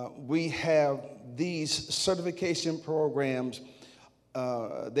 We have these certification programs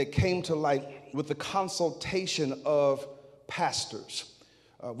that came to light with the consultation of pastors.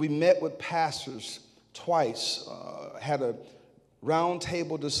 We met with pastors twice, had a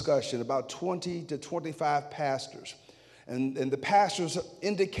roundtable discussion, about 20 to 25 pastors. And the pastors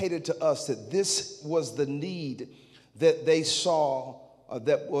indicated to us that this was the need that they saw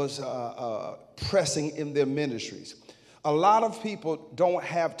that was pressing in their ministries. A lot of people don't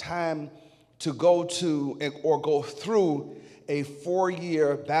have time to go to or go through a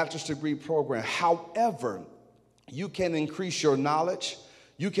 4-year bachelor's degree program. However, you can increase your knowledge.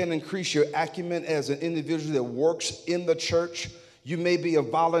 You can increase your acumen as an individual that works in the church. You may be a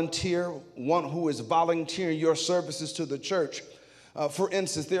volunteer, one who is volunteering your services to the church. For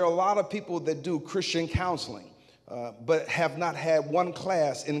instance, there are a lot of people that do Christian counseling, but have not had one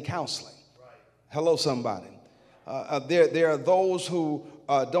class in counseling. Right. Hello, somebody. There are those who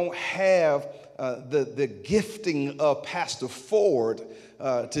don't have the gifting of Pastor Ford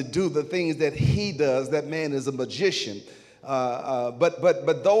to do the things that he does. That man is a magician.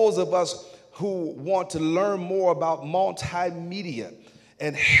 But those of us who want to learn more about multimedia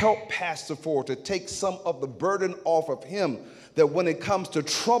and help Pastor Ford to take some of the burden off of him, that when it comes to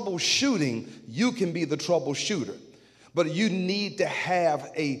troubleshooting, you can be the troubleshooter. But you need to have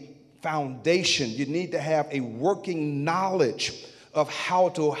a foundation. You need to have a working knowledge of how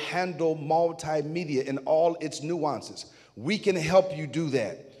to handle multimedia in all its nuances. We can help you do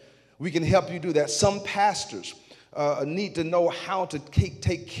that. We can help you do that. Some pastors need to know how to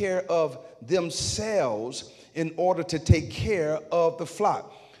take care of themselves in order to take care of the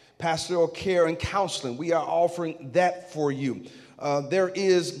flock. Pastoral care and counseling, we are offering that for you. There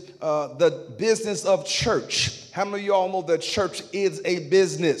is the business of church. How many of y'all know that church is a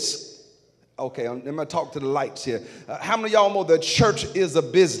business? Okay, I'm going to talk to the lights here. How many of y'all know that church is a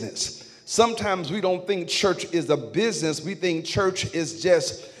business? Sometimes we don't think church is a business. We think church is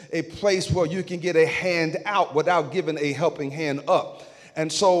just a place where you can get a hand out without giving a helping hand up. And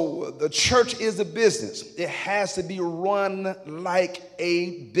so the church is a business. It has to be run like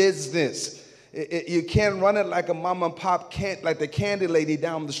a business. You can't run it like a mom and pop, can't like the candy lady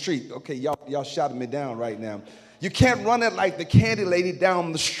down the street. Okay, y'all shouting me down right now. You can't run it like the candy lady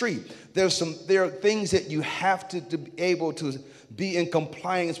down the street. There are things that you have to be able to be in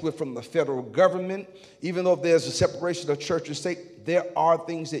compliance with from the federal government. Even though there's a separation of church and state, there are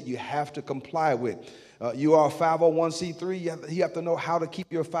things that you have to comply with. You are a 501c3, you have to know how to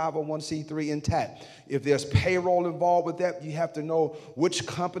keep your 501c3 intact. If there's payroll involved with that, you have to know which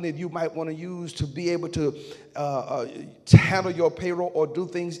company you might want to use to be able to handle your payroll or do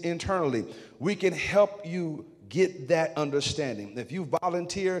things internally. We can help you get that understanding. If you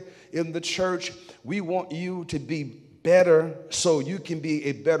volunteer in the church, we want you to be better so you can be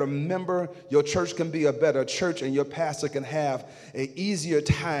a better member, your church can be a better church, and your pastor can have an easier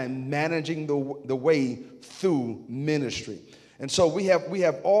time managing the way through ministry. And so we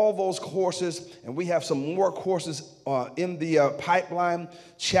have all those courses, and we have some more courses in the pipeline.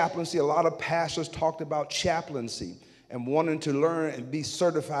 Chaplaincy, a lot of pastors talked about chaplaincy and wanting to learn and be a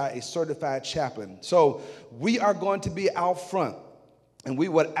certified chaplain. So we are going to be out front, and we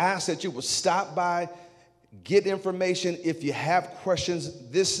would ask that you would stop by, get information. If you have questions,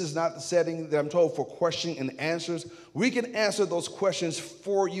 this is not the setting that I'm told for question and answers. We can answer those questions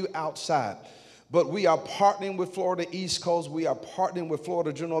for you outside. But we are partnering with Florida East Coast. We are partnering with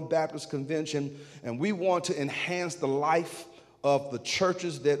Florida General Baptist Convention, and we want to enhance the life of the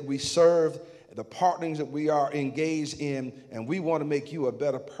churches that we serve, the partners that we are engaged in, and we want to make you a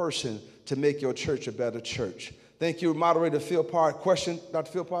better person to make your church a better church. Thank you, Moderator Philpott. Question,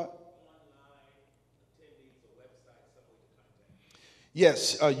 Dr. Philpott?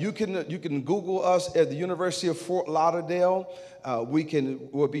 Yes, you can Google us at the University of Fort Lauderdale.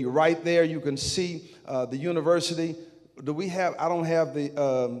 We'll be right there. You can see the university. I don't have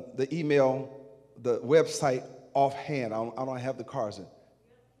the email, the website offhand. I don't have the cards in.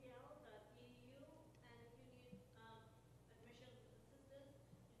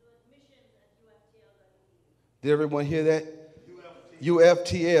 Did everyone hear that?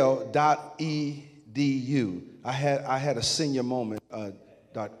 UFTL.edu. I had a senior moment,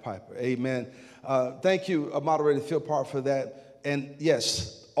 Dr. Piper. Amen. Thank you, Moderator Phil Park, for that. And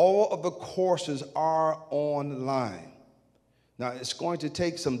yes, all of the courses are online. Now, it's going to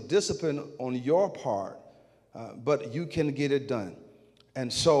take some discipline on your part, but you can get it done.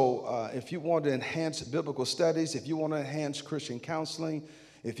 And so if you want to enhance biblical studies, if you want to enhance Christian counseling,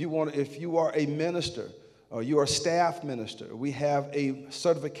 if you are a minister or you are a staff minister, we have a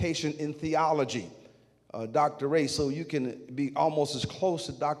certification in theology, Dr. Ray, so you can be almost as close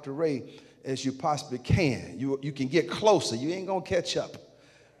to Dr. Ray as you possibly can. You can get closer. You ain't going to catch up,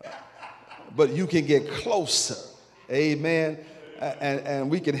 but you can get closer. Amen.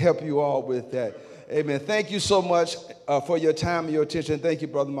 And we can help you all with that. Amen. Thank you so much for your time and your attention. Thank you,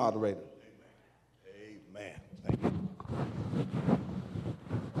 Brother Moderator. Amen. Thank you.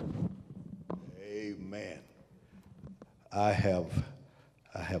 Amen. I have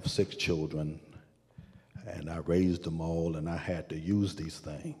 6 children, and I raised them all, and I had to use these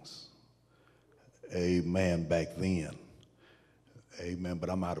things. Amen. Back then. Amen. But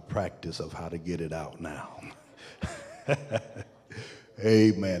I'm out of practice of how to get it out now.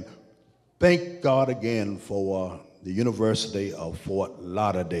 Amen. Thank God again for the University of Fort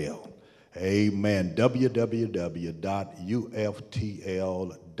Lauderdale. Amen.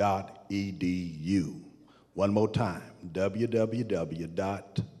 www.uftl.edu. One more time.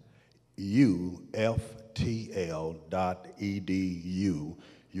 www.uftl.edu.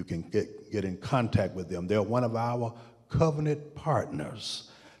 You can get in contact with them. They're one of our covenant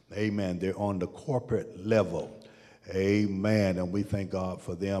partners. Amen. They're on the corporate level. Amen. And we thank God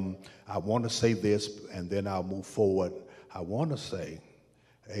for them. I want to say this, and then I'll move forward. I want to say,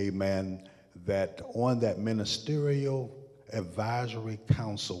 amen, that on that ministerial advisory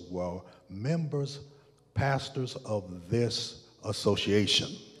council were members, pastors of this association.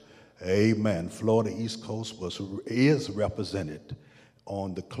 Amen. Florida East Coast is represented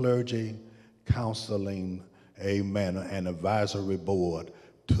on the clergy counseling, amen, and advisory board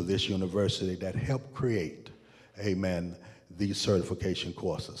to this university that helped create, amen, these certification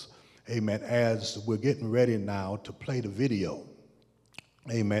courses. Amen. As we're getting ready now to play the video,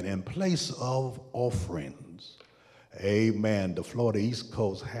 amen, in place of offerings, amen, the Florida East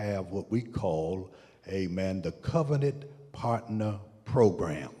Coast have what we call, amen, the Covenant Partner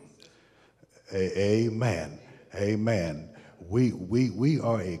Program. Amen. Amen. We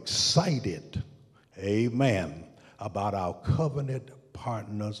are excited, amen, about our Covenant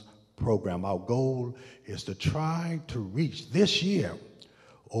Partners Program. Our goal is to try to reach this year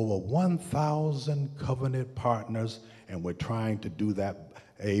over 1,000 covenant partners, and we're trying to do that,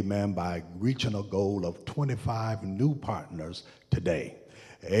 amen, by reaching a goal of 25 new partners today.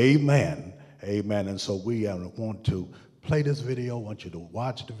 Amen. Amen. And so we want to play this video, want you to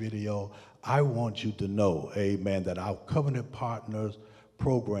watch the video. I want you to know, amen, that our Covenant Partners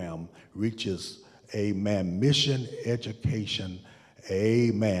Program reaches, amen, mission, education,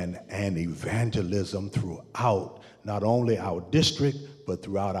 amen, and evangelism throughout not only our district, but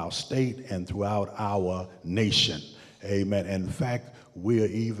throughout our state and throughout our nation. Amen. In fact, we're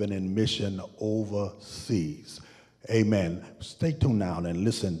even in mission overseas. Amen. Stay tuned now and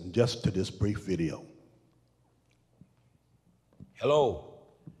listen just to this brief video. Hello,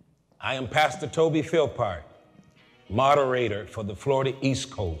 I am Pastor Toby Philpart, moderator for the Florida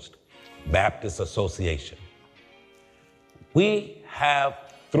East Coast Baptist Association. We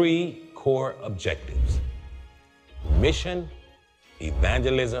have 3 core objectives: mission,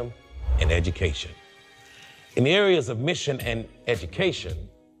 evangelism, and education. In the areas of mission and education,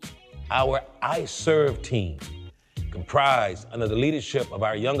 our I Serve team, comprised under the leadership of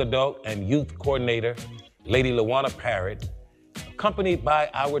our young adult and youth coordinator, Lady LaWanna Parrott, accompanied by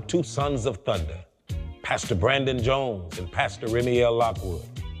our 2 sons of thunder, Pastor Brandon Jones and Pastor Remiel Lockwood,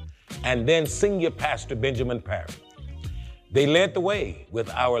 and then Senior Pastor Benjamin Parrott. They led the way with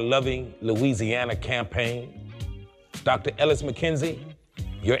our Loving Louisiana campaign. Dr. Ellis McKenzie,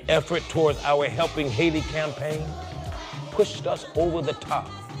 your effort towards our Helping Haiti campaign pushed us over the top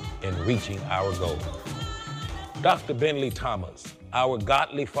in reaching our goal. Dr. Bentley Thomas, our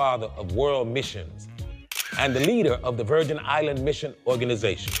godly father of world missions and the leader of the Virgin Island Mission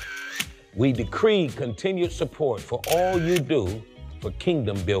Organization, we decree continued support for all you do for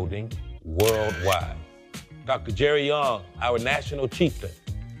kingdom building worldwide. Dr. Jerry Young, our national chieftain,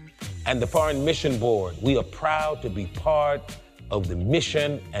 and the Foreign Mission Board, we are proud to be part of the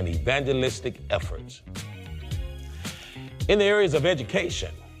mission and evangelistic efforts. In the areas of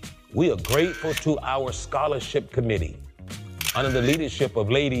education, we are grateful to our scholarship committee under the leadership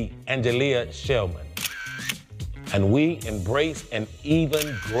of Lady Angelia Shellman. And we embrace an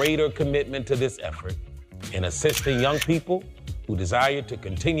even greater commitment to this effort in assisting young people who desire to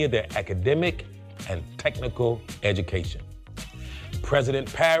continue their academic and technical education.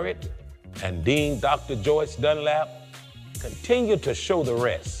 President Parrott and Dean Dr. Joyce Dunlap continue to show the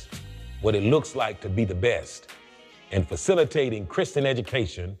rest what it looks like to be the best in facilitating Christian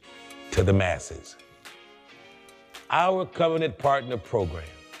education to the masses. Our Covenant Partner Program,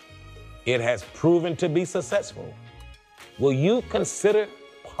 it has proven to be successful. Will you consider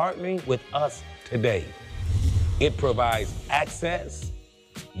partnering with us today? It provides access.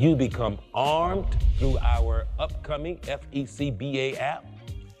 You become armed through our upcoming FECBA app.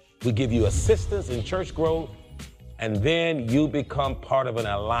 We give you assistance in church growth, and then you become part of an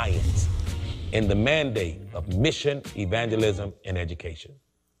alliance in the mandate of mission, evangelism, and education.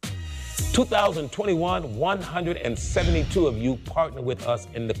 2021, 172 of you partnered with us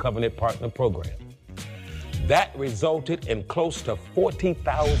in the Covenant Partner Program. That resulted in close to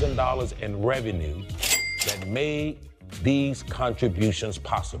 $40,000 in revenue that made these contributions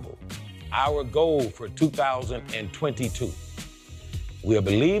possible. Our goal for 2022, we are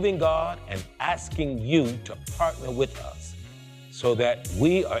believing God and asking you to partner with us so that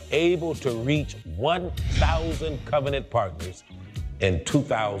we are able to reach 1,000 covenant partners in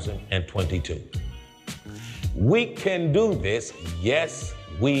 2022. We can do this. Yes,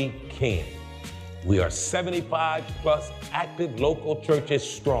 we can. We are 75 plus active local churches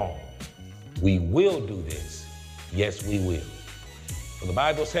strong. We will do this. Yes, we will. For the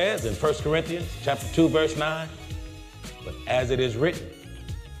Bible says in 1 Corinthians chapter 2, verse 9, but as it is written,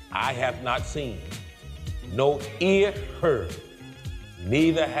 I have not seen, no ear heard,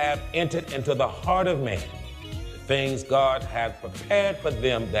 neither have entered into the heart of man the things God hath prepared for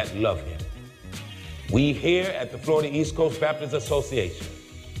them that love him. We here at the Florida East Coast Baptist Association,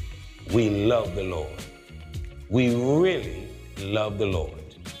 we love the Lord. We really love the Lord.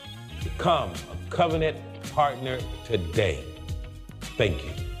 Become a covenant partner today. Thank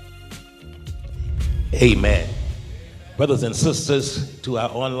you. Amen. Brothers and sisters, to our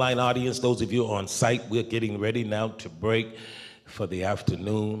online audience, those of you on site, we're getting ready now to break for the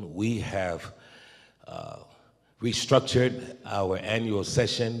afternoon. We have restructured our annual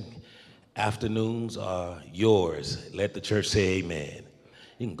session. Afternoons are yours. Let the church say amen.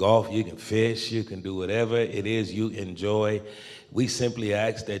 You can golf, you can fish, you can do whatever it is you enjoy. We simply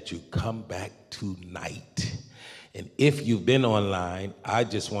ask that you come back tonight. And if you've been online, I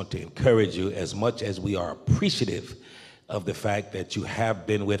just want to encourage you, as much as we are appreciative of the fact that you have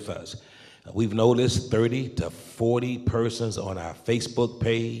been with us. We've noticed 30 to 40 persons on our Facebook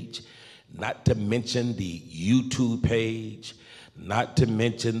page, not to mention the YouTube page, not to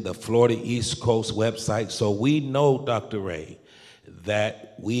mention the Florida East Coast website. So we know, Dr. Ray,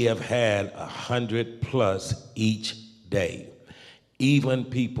 that we have had 100 plus each day. Even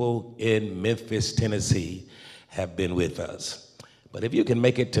people in Memphis, Tennessee have been with us. But if you can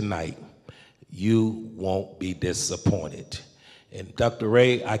make it tonight, you won't be disappointed. And Dr.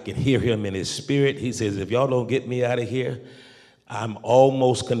 Ray, I can hear him in his spirit. He says, if y'all don't get me out of here, I'm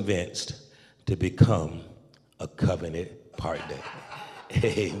almost convinced to become a covenant partner.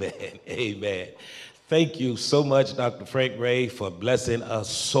 Amen, amen. Thank you so much, Dr. Frank Ray, for blessing us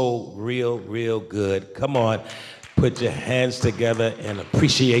so real good. Come on, put your hands together in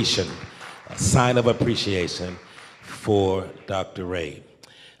appreciation, a sign of appreciation for Dr. Ray.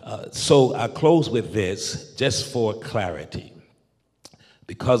 So I close with this, just for clarity.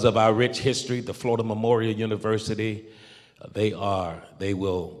 Because of our rich history, the Florida Memorial University, they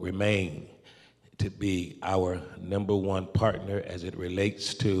will remain to be our #1 partner as it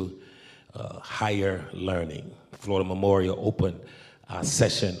relates to higher learning. Florida Memorial opened our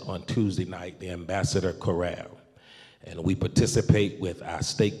session on Tuesday night, the Ambassador Chorale, and we participate with our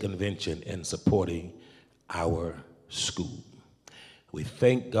state convention in supporting our school. We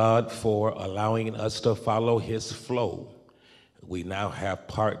thank God for allowing us to follow his flow. We now have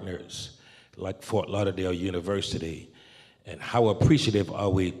partners like Fort Lauderdale University, and how appreciative are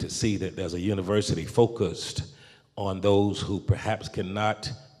we to see that there's a university focused on those who perhaps cannot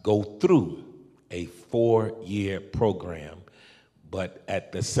go through a 4-year program, but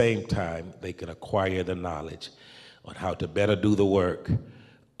at the same time, they can acquire the knowledge on how to better do the work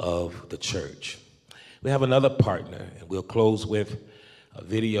of the church. We have another partner, and we'll close with a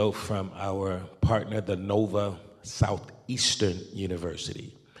video from our partner, the Nova Southeastern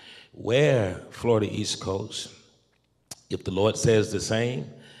University, where Florida East Coast, if the Lord says the same,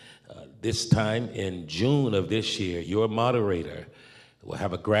 this time in June of this year, your moderator will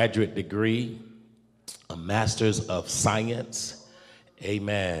have a graduate degree, a master's of science,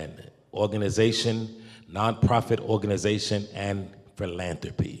 amen, organization, nonprofit organization, and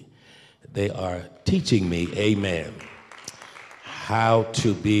philanthropy. They are teaching me, amen, how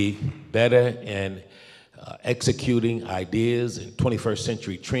to be better in executing ideas and 21st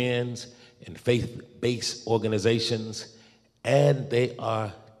century trends in faith-based organizations, and they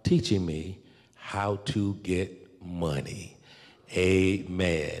are teaching me how to get money.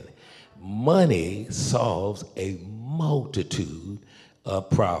 Amen. Money solves a multitude of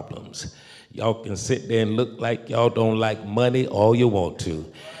problems. Y'all can sit there and look like y'all don't like money all you want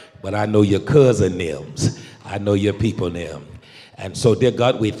to, but I know your cousin names. I know your people name. And so, dear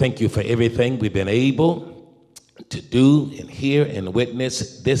God, we thank you for everything we've been able to do and hear and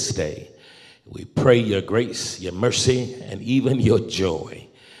witness this day. We pray your grace, your mercy, and even your joy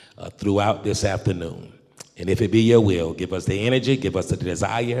throughout this afternoon. And if it be your will, give us the energy, give us the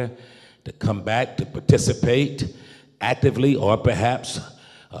desire to come back, to participate actively or perhaps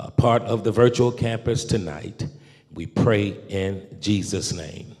part of the virtual campus tonight. We pray in Jesus'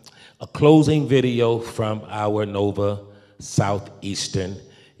 name. A closing video from our Nova Southeastern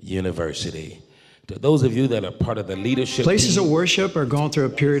University. To those of you that are part of the leadership Places team, of worship are going through a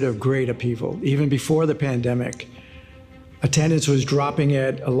period of great upheaval. Even before the pandemic, attendance was dropping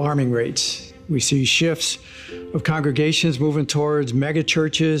at alarming rates. We see shifts of congregations moving towards mega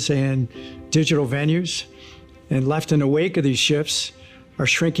churches and digital venues. And left in the wake of these shifts are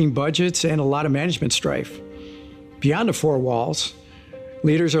shrinking budgets and a lot of management strife. Beyond the four walls,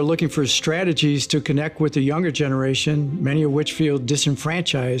 leaders are looking for strategies to connect with the younger generation, many of which feel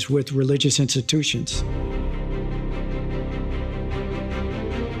disenfranchised with religious institutions.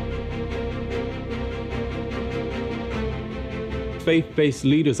 Faith-based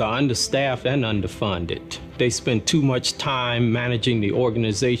leaders are understaffed and underfunded. They spend too much time managing the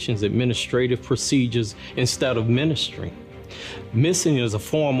organization's administrative procedures instead of ministering. Missing is a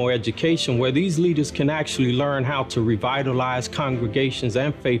formal education where these leaders can actually learn how to revitalize congregations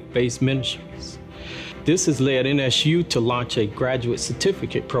and faith-based ministries. This has led NSU to launch a graduate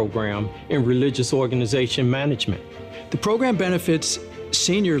certificate program in religious organization management. The program benefits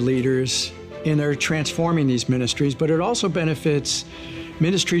senior leaders in their transforming these ministries, but it also benefits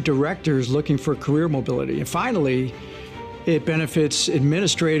ministry directors looking for career mobility. And finally, it benefits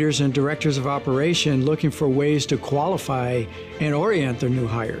administrators and directors of operation looking for ways to qualify and orient their new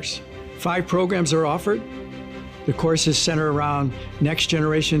hires. 5 programs are offered. The courses center around next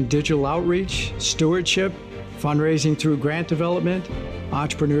generation digital outreach, stewardship, fundraising through grant development,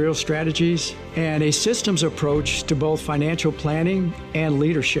 entrepreneurial strategies, and a systems approach to both financial planning and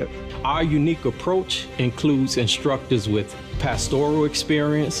leadership. Our unique approach includes instructors with pastoral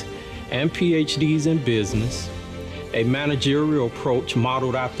experience and PhDs in business, a managerial approach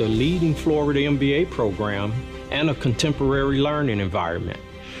modeled after a leading Florida MBA program, and a contemporary learning environment.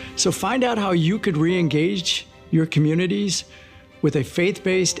 So find out how you could re-engage your communities with a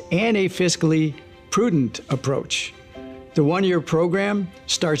faith-based and a fiscally prudent approach. The one-year program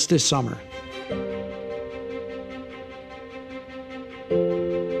starts this summer.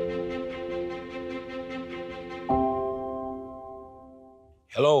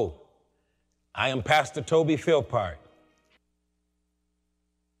 Hello, I am Pastor Toby Philpart,